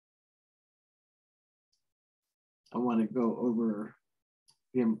 I want to go over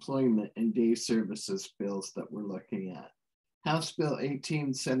the employment and day services bills that we're looking at. House Bill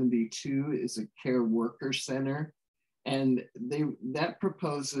 1872 is a care worker center, and that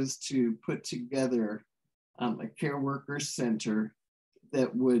proposes to put together a care worker center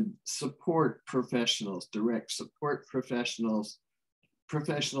that would support professionals, direct support professionals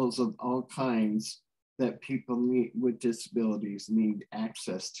of all kinds that people with disabilities need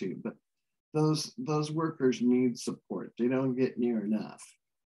access to. But those workers need support. They don't get near enough.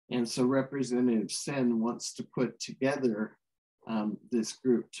 And so Representative Sen wants to put together this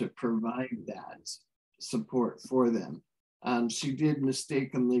group to provide that support for them. She did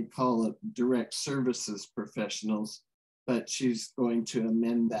mistakenly call it direct services professionals, but she's going to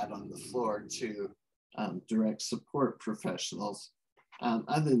amend that on the floor to direct support professionals.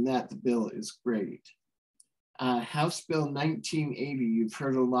 Other than that, the bill is great. House Bill 1980, you've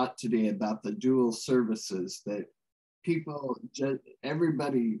heard a lot today about the dual services that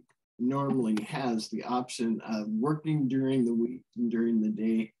everybody normally has the option of working during the week and during the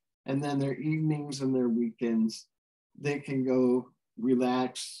day, and then their evenings and their weekends, they can go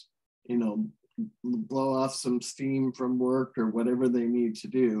relax, you know, blow off some steam from work or whatever they need to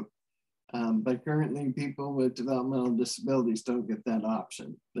do. But currently people with developmental disabilities don't get that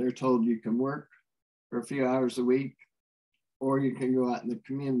option. They're told you can work for a few hours a week, or you can go out in the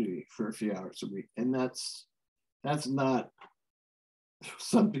community for a few hours a week. And that's not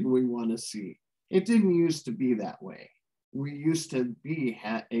something we want to see. It didn't used to be that way. We used to be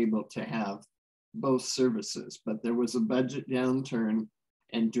able to have both services, but there was a budget downturn,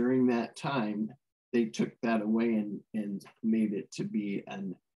 and during that time, they took that away and made it to be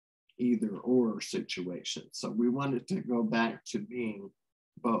an either or situation. So we wanted to go back to being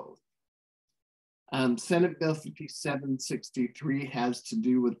both. Senate Bill 5763 has to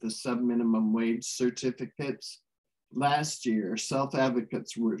do with the sub-minimum wage certificates. Last year,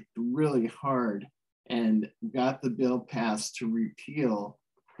 self-advocates worked really hard and got the bill passed to repeal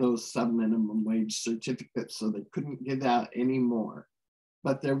those sub-minimum wage certificates, so they couldn't give out any more.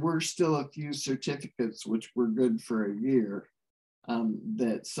 But there were still a few certificates which were good for a year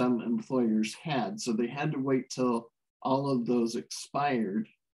that some employers had. So they had to wait till all of those expired.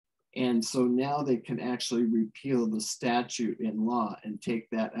 And so now they can actually repeal the statute in law and take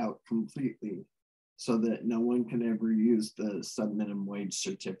that out completely, so that no one can ever use the sub-minimum wage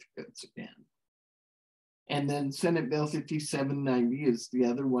certificates again. And then Senate Bill 5790 is the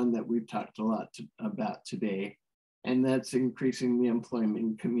other one that we've talked a lot about today, and that's increasing the employment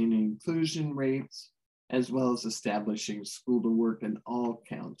and community inclusion rates, as well as establishing school to work in all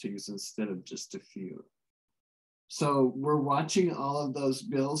counties instead of just a few. So we're watching all of those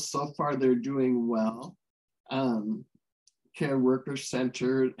bills. So far, they're doing well. Care Worker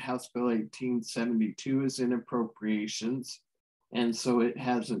Center, House Bill 1872 is in appropriations. And so it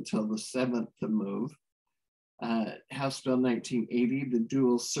has until the 7th to move. House Bill 1980, the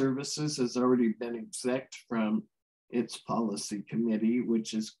dual services, has already been exec from its policy committee,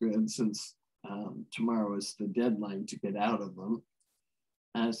 which is good since tomorrow is the deadline to get out of them.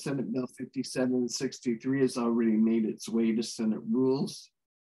 Senate Bill 5763 has already made its way to Senate rules,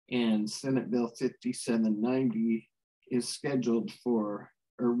 and Senate Bill 5790 is scheduled for,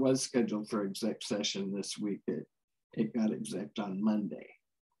 or was scheduled for exec session this week. It got exec on Monday.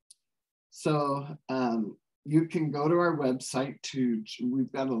 So you can go to our website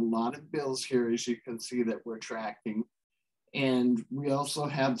we've got a lot of bills here, as you can see, that we're tracking. And we also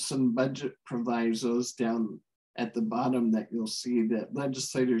have some budget provisos down at the bottom that you'll see that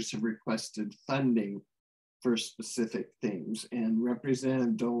legislators have requested funding for specific things. And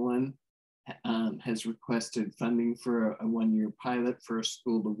Representative Dolan has requested funding for a one-year pilot for a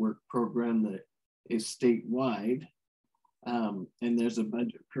school to work program that is statewide. And there's a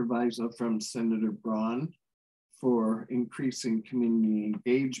budget proviso from Senator Braun for increasing community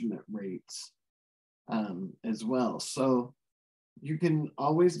engagement rates as well. So you can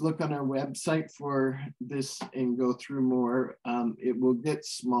always look on our website for this and go through more. It will get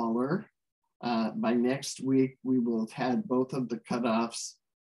smaller. By next week, we will have had both of the cutoffs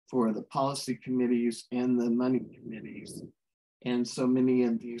for the policy committees and the money committees. And so many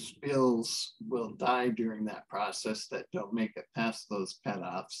of these bills will die during that process that don't make it past those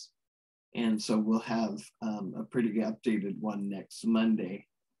cutoffs. And so we'll have a pretty updated one next Monday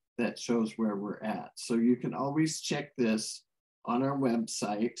that shows where we're at. So you can always check this on our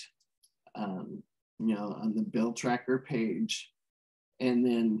website, on the bill tracker page. And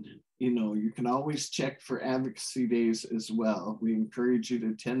then, you can always check for advocacy days as well. We encourage you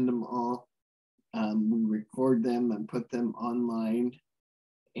to attend them all. We record them and put them online.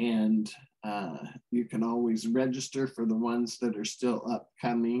 And you can always register for the ones that are still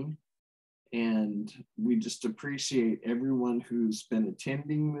upcoming. And we just appreciate everyone who's been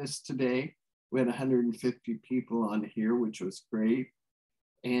attending this today. We had 150 people on here, which was great.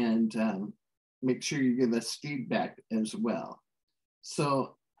 And make sure you give us feedback as well.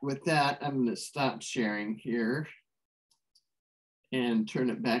 So with that, I'm going to stop sharing here and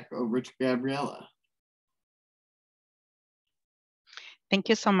turn it back over to Gabriella. Thank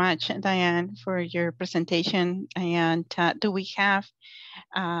you so much, Diane, for your presentation. And do we have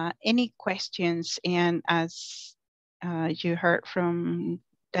any questions? And as you heard from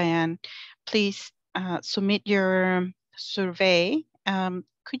Diane, please submit your survey.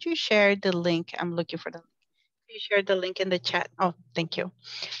 Could you share the link? I'm looking for the link. You shared the link in the chat. Oh, thank you.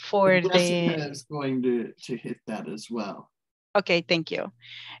 For Jessica is going to hit that as well. Okay, thank you.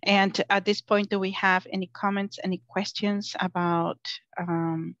 And at this point, do we have any comments, any questions about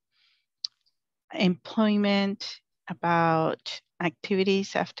employment, about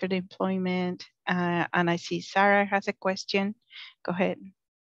activities after the employment? And I see Sarah has a question. Go ahead.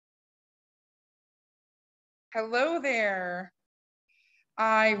 Hello there.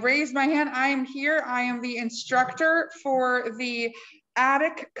 I raised my hand. I am here. I am the instructor for the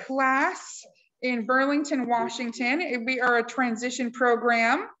ADDIC class in Burlington, Washington. We are a transition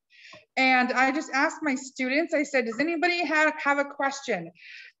program. And I just asked my students, I said, does anybody have a question?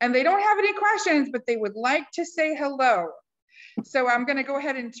 And they don't have any questions, but they would like to say hello. So I'm going to go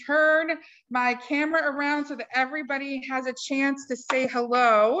ahead and turn my camera around so that everybody has a chance to say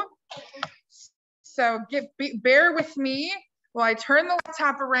hello. So bear with me while I turn the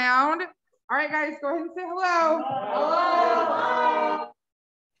laptop around. All right, guys, go ahead and say hello. Hello.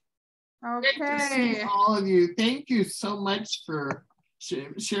 Okay. Great to see all of you. Thank you so much for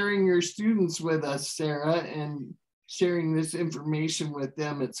sharing your students with us, Sarah, and sharing this information with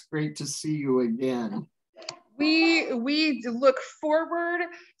them. It's great to see you again. We look forward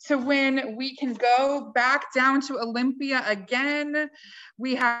to when we can go back down to Olympia again.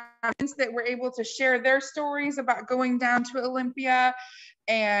 We have students that were able to share their stories about going down to Olympia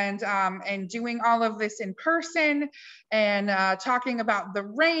and doing all of this in person and talking about the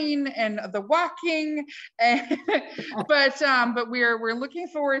rain and the walking. And, but we're looking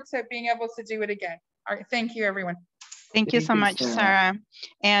forward to being able to do it again. All right, thank you, everyone. Thank you so much, Sarah.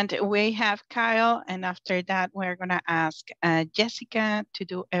 And we have Kyle, and after that, we're gonna ask Jessica to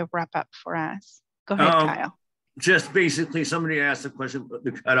do a wrap up for us. Go ahead, Kyle. Just basically, somebody asked the question,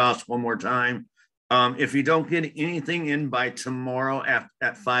 the cutoffs one more time. If you don't get anything in by tomorrow at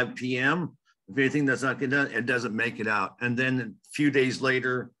 5 p.m., if anything does not get done, it doesn't make it out. And then a few days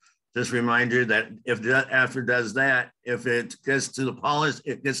later, just reminder that if that after does that, if it gets to the policy,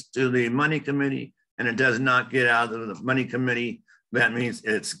 it gets to the money committee, and it does not get out of the money committee, that means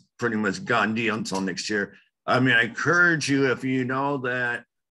it's pretty much gone deal until next year. I mean, I encourage you, if you know that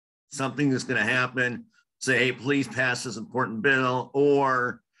something is going to happen, say, hey, please pass this important bill,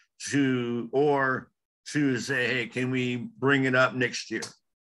 or to say, hey, can we bring it up next year?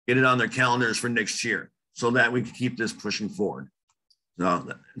 Get it on their calendars for next year so that we can keep this pushing forward. So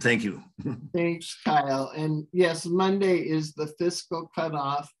thank you. Thanks, Kyle. And yes, Monday is the fiscal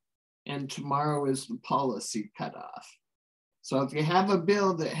cutoff, and tomorrow is the policy cutoff. So if you have a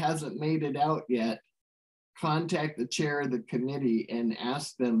bill that hasn't made it out yet, contact the chair of the committee and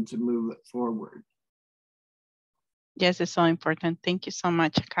ask them to move it forward. Yes, it's so important. Thank you so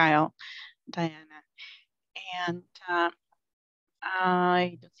much, Kyle, Diana. And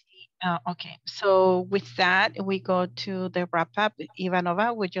I see. Okay, so with that, we go to the wrap up.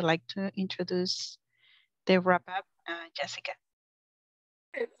 Ivanova, would you like to introduce the wrap up? Jessica.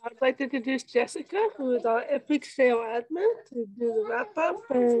 I'd like to introduce Jessica, who is our Epic Sale admin, to do the wrap up.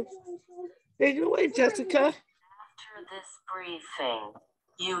 And take it away, Jessica. After this briefing,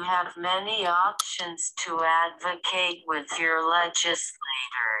 you have many options to advocate with your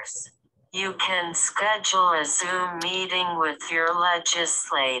legislators. You can schedule a Zoom meeting with your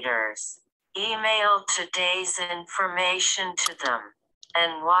legislators, email today's information to them,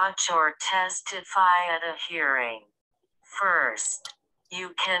 and watch or testify at a hearing. First,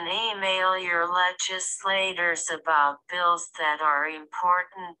 you can email your legislators about bills that are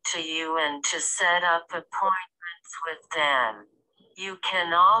important to you and to set up appointments with them. You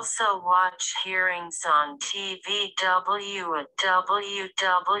can also watch hearings on TVW at www.tvw.org.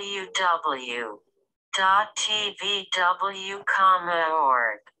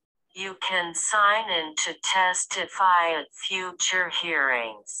 You can sign in to testify at future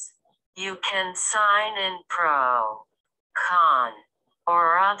hearings. You can sign in pro, con,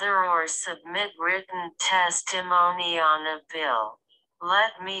 or other, or submit written testimony on a bill.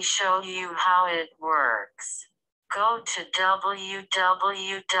 Let me show you how it works. Go to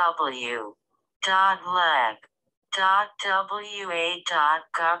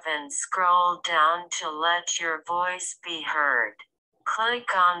www.leg.wa.gov and scroll down to let your voice be heard.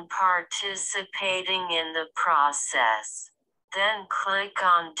 Click on participating in the process. Then click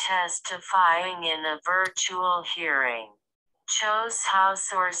on testifying in a virtual hearing. Choose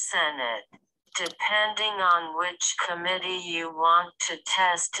House or Senate, depending on which committee you want to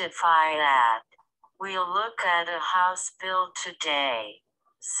testify at. We'll look at a House bill today.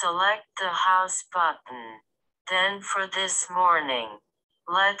 Select the House button. Then for this morning,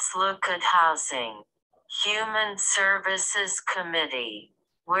 let's look at Housing, Human Services Committee.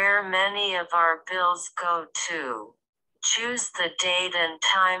 where many of our bills go to. Choose the date and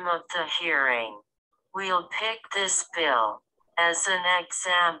time of the hearing. We'll pick this bill as an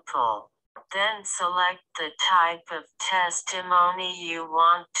example. Then select the type of testimony you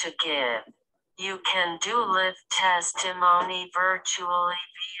want to give. You can do live testimony virtually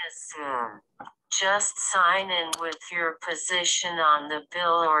via Zoom. Just sign in with your position on the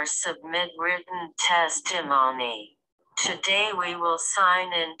bill or submit written testimony. Today we will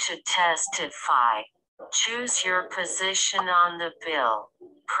sign in to testify. Choose your position on the bill,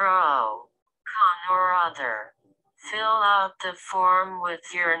 pro, con or other. Fill out the form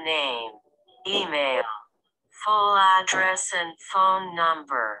with your name, email, full address and phone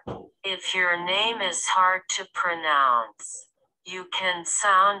number. If your name is hard to pronounce, you can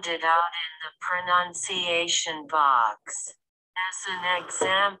sound it out in the pronunciation box. As an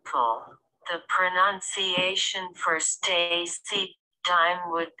example, the pronunciation for Stacy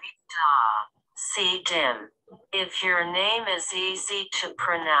Dime would be Da, Si Dim. If your name is easy to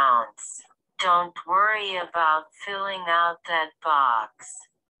pronounce, don't worry about filling out that box.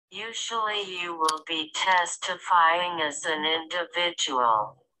 Usually you will be testifying as an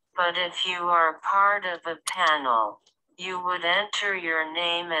individual, but if you are part of a panel, you would enter your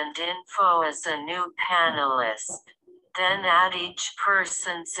name and info as a new panelist. Then add each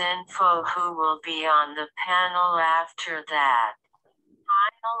person's info who will be on the panel after that.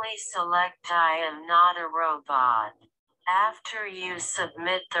 Finally select I am not a robot. After you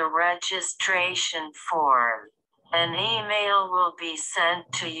submit the registration form, an email will be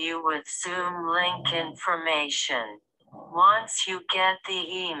sent to you with Zoom link information. Once you get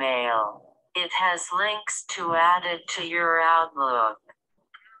the email, it has links to add it to your Outlook,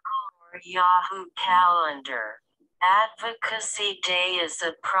 Google or Yahoo Calendar. Advocacy Day is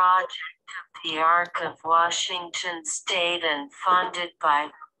a project of the ARC of Washington State and funded by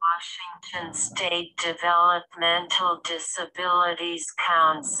the Washington State Developmental Disabilities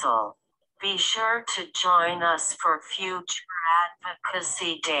Council. Be sure to join us for future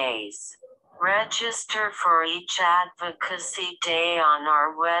Advocacy Days. Register for each Advocacy Day on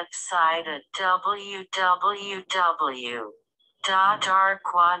our website at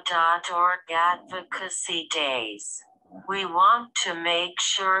www.arqua.org Advocacy Days. We want to make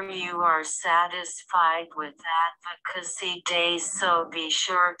sure you are satisfied with Advocacy Days, so be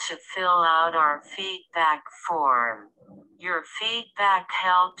sure to fill out our feedback form. Your feedback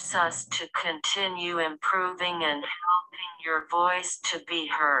helps us to continue improving and helping your voice to be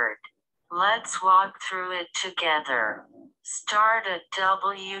heard. Let's walk through it together. Start at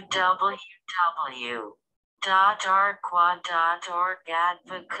www.arqua.org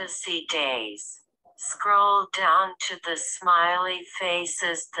Advocacy Days. Scroll down to the smiley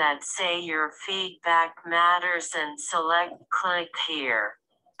faces that say your feedback matters and select click here.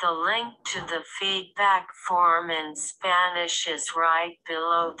 The link to the feedback form in Spanish is right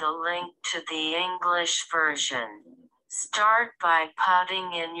below the link to the English version. Start by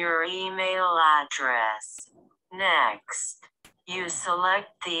putting in your email address. Next, you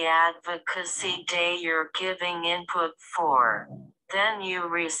select the Advocacy Day you're giving input for. Then you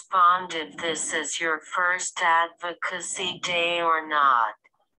respond if this is your first Advocacy Day or not.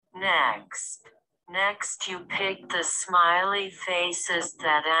 Next, you pick the smiley faces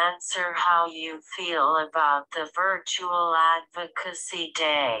that answer how you feel about the virtual Advocacy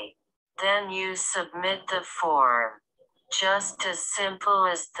Day. Then you submit the form. Just as simple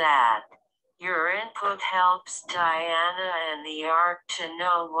as that. Your input helps Diana and the ARC to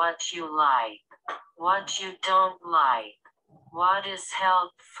know what you like, what you don't like, what is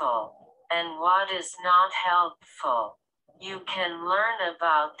helpful, and what is not helpful. You can learn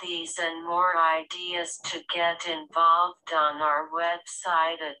about these and more ideas to get involved on our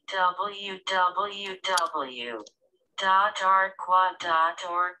website at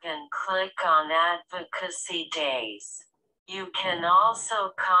www.arqua.org and click on Advocacy Days. You can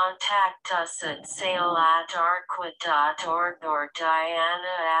also contact us at sale@arqua.org or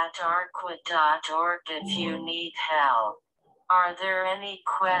diana@arqua.org if you need help. Are there any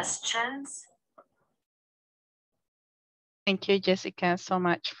questions? Thank you, Jessica, so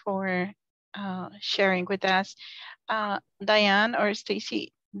much for sharing with us. Diane or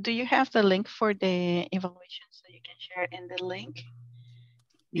Stacy, do you have the link for the evaluation so you can share in the link?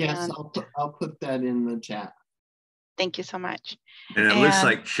 Yes, I'll put that in the chat. Thank you so much. And it looks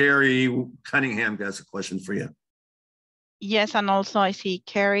like Sherry Cunningham has a question for you. Yes, and also I see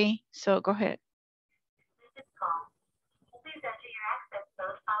Carrie, so go ahead.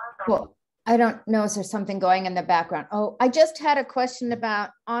 Well, I don't know, is there something going in the background? Oh, I just had a question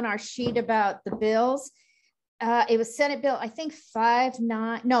about on our sheet about the bills. it was Senate Bill, I think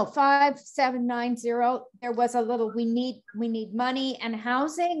 5790. There was a little, we need money and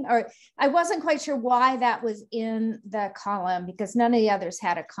housing, or I wasn't quite sure why that was in the column because none of the others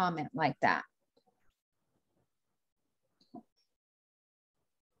had a comment like that.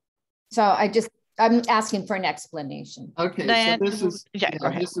 So I'm asking for an explanation. Okay, Diane, so this is, yeah, go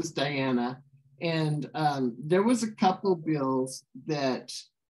ahead. This is Diana. And there was a couple bills that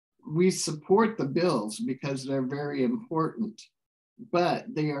we support the bills because they're very important, but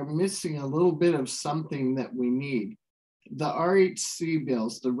they are missing a little bit of something that we need. The RHC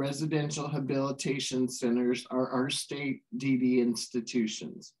bills, the residential habilitation centers, are our state DD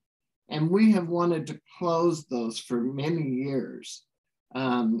institutions. And we have wanted to close those for many years.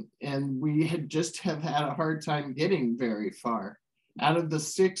 And we have had a hard time getting very far. Out of the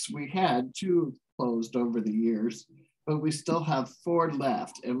 6 we had, 2 closed over the years, but we still have 4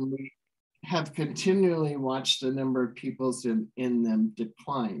 left, and we have continually watched the number of people in them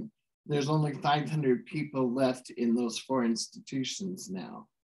decline. There's only 500 people left in those 4 institutions now.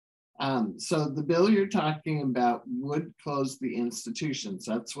 So the bill you're talking about would close the institutions.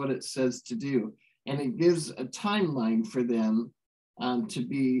 That's what it says to do. And it gives a timeline for them to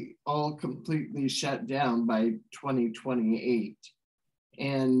be all completely shut down by 2028.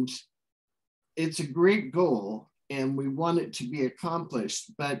 And it's a great goal and we want it to be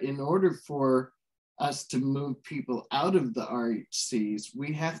accomplished, but in order for us to move people out of the RHCs,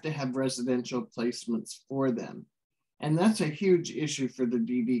 we have to have residential placements for them. And that's a huge issue for the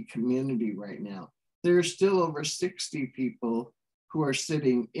DD community right now. There are still over 60 people who are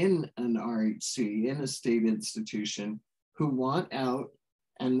sitting in an RHC, in a state institution, who want out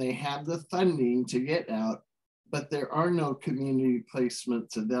and they have the funding to get out, but there are no community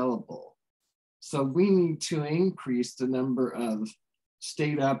placements available. So we need to increase the number of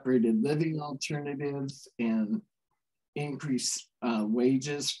state operated living alternatives and increase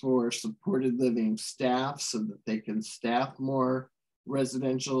wages for supported living staff so that they can staff more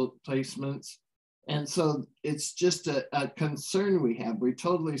residential placements. And so it's just a concern we have. We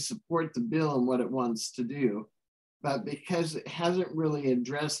totally support the bill and what it wants to do, but because it hasn't really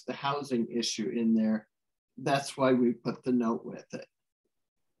addressed the housing issue in there, that's why we put the note with it.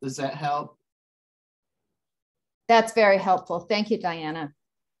 Does that help? That's very helpful. Thank you, Diana.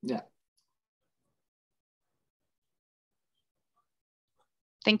 Yeah.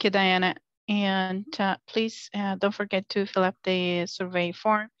 Thank you, Diana. And please don't forget to fill up the survey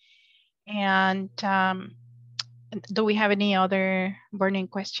form. And do we have any other burning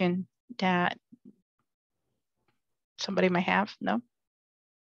question that somebody might have? No?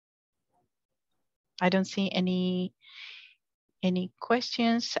 I don't see any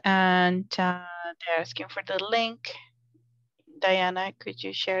questions, and they're asking for the link. Diana, could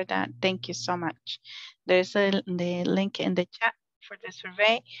you share that? Thank you so much. There's the link in the chat for the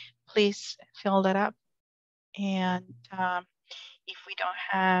survey. Please fill that up. And if we don't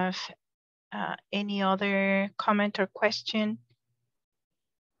have any other comment or question,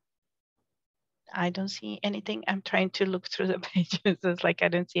 I don't see anything. I'm trying to look through the pages. It's like I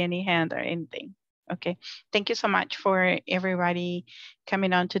don't see any hand or anything. Okay, thank you so much for everybody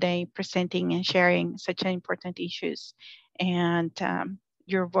coming on today, presenting and sharing such important issues. And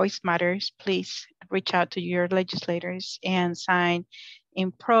your voice matters. Please reach out to your legislators and sign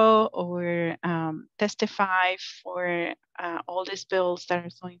in pro or testify for all these bills that are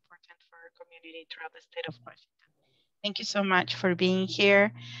so important for our community throughout the state of Washington. Thank you so much for being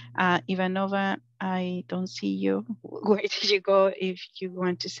here. Ivanova, I don't see you. Where did you go? If you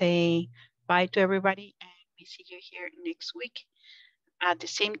want to say bye to everybody, and we see you here next week at the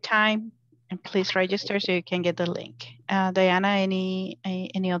same time. And please register so you can get the link. Diana, any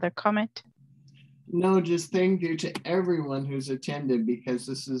other comment? No, just thank you to everyone who's attended, because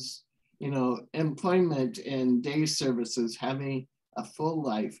this is, employment and day services, having a full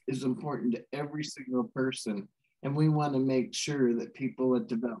life is important to every single person. And we want to make sure that people with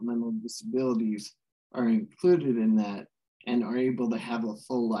developmental disabilities are included in that and are able to have a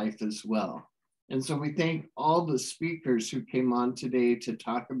full life as well. And so we thank all the speakers who came on today to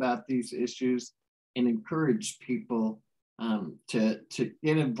talk about these issues and encourage people to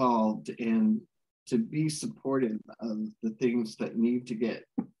get involved and to be supportive of the things that need to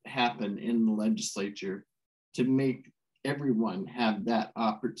happen in the legislature to make everyone have that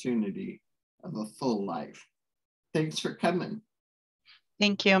opportunity of a full life. Thanks for coming.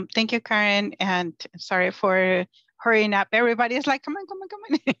 Thank you. Thank you, Karen. And sorry for hurrying up. Everybody's like, come on.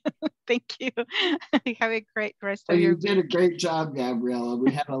 Thank you. Have a great rest of your week. You did a great job, Gabriella.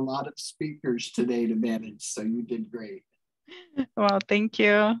 We had a lot of speakers today to manage, so you did great. Well, thank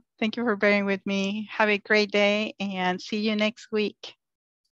you. Thank you for bearing with me. Have a great day and see you next week.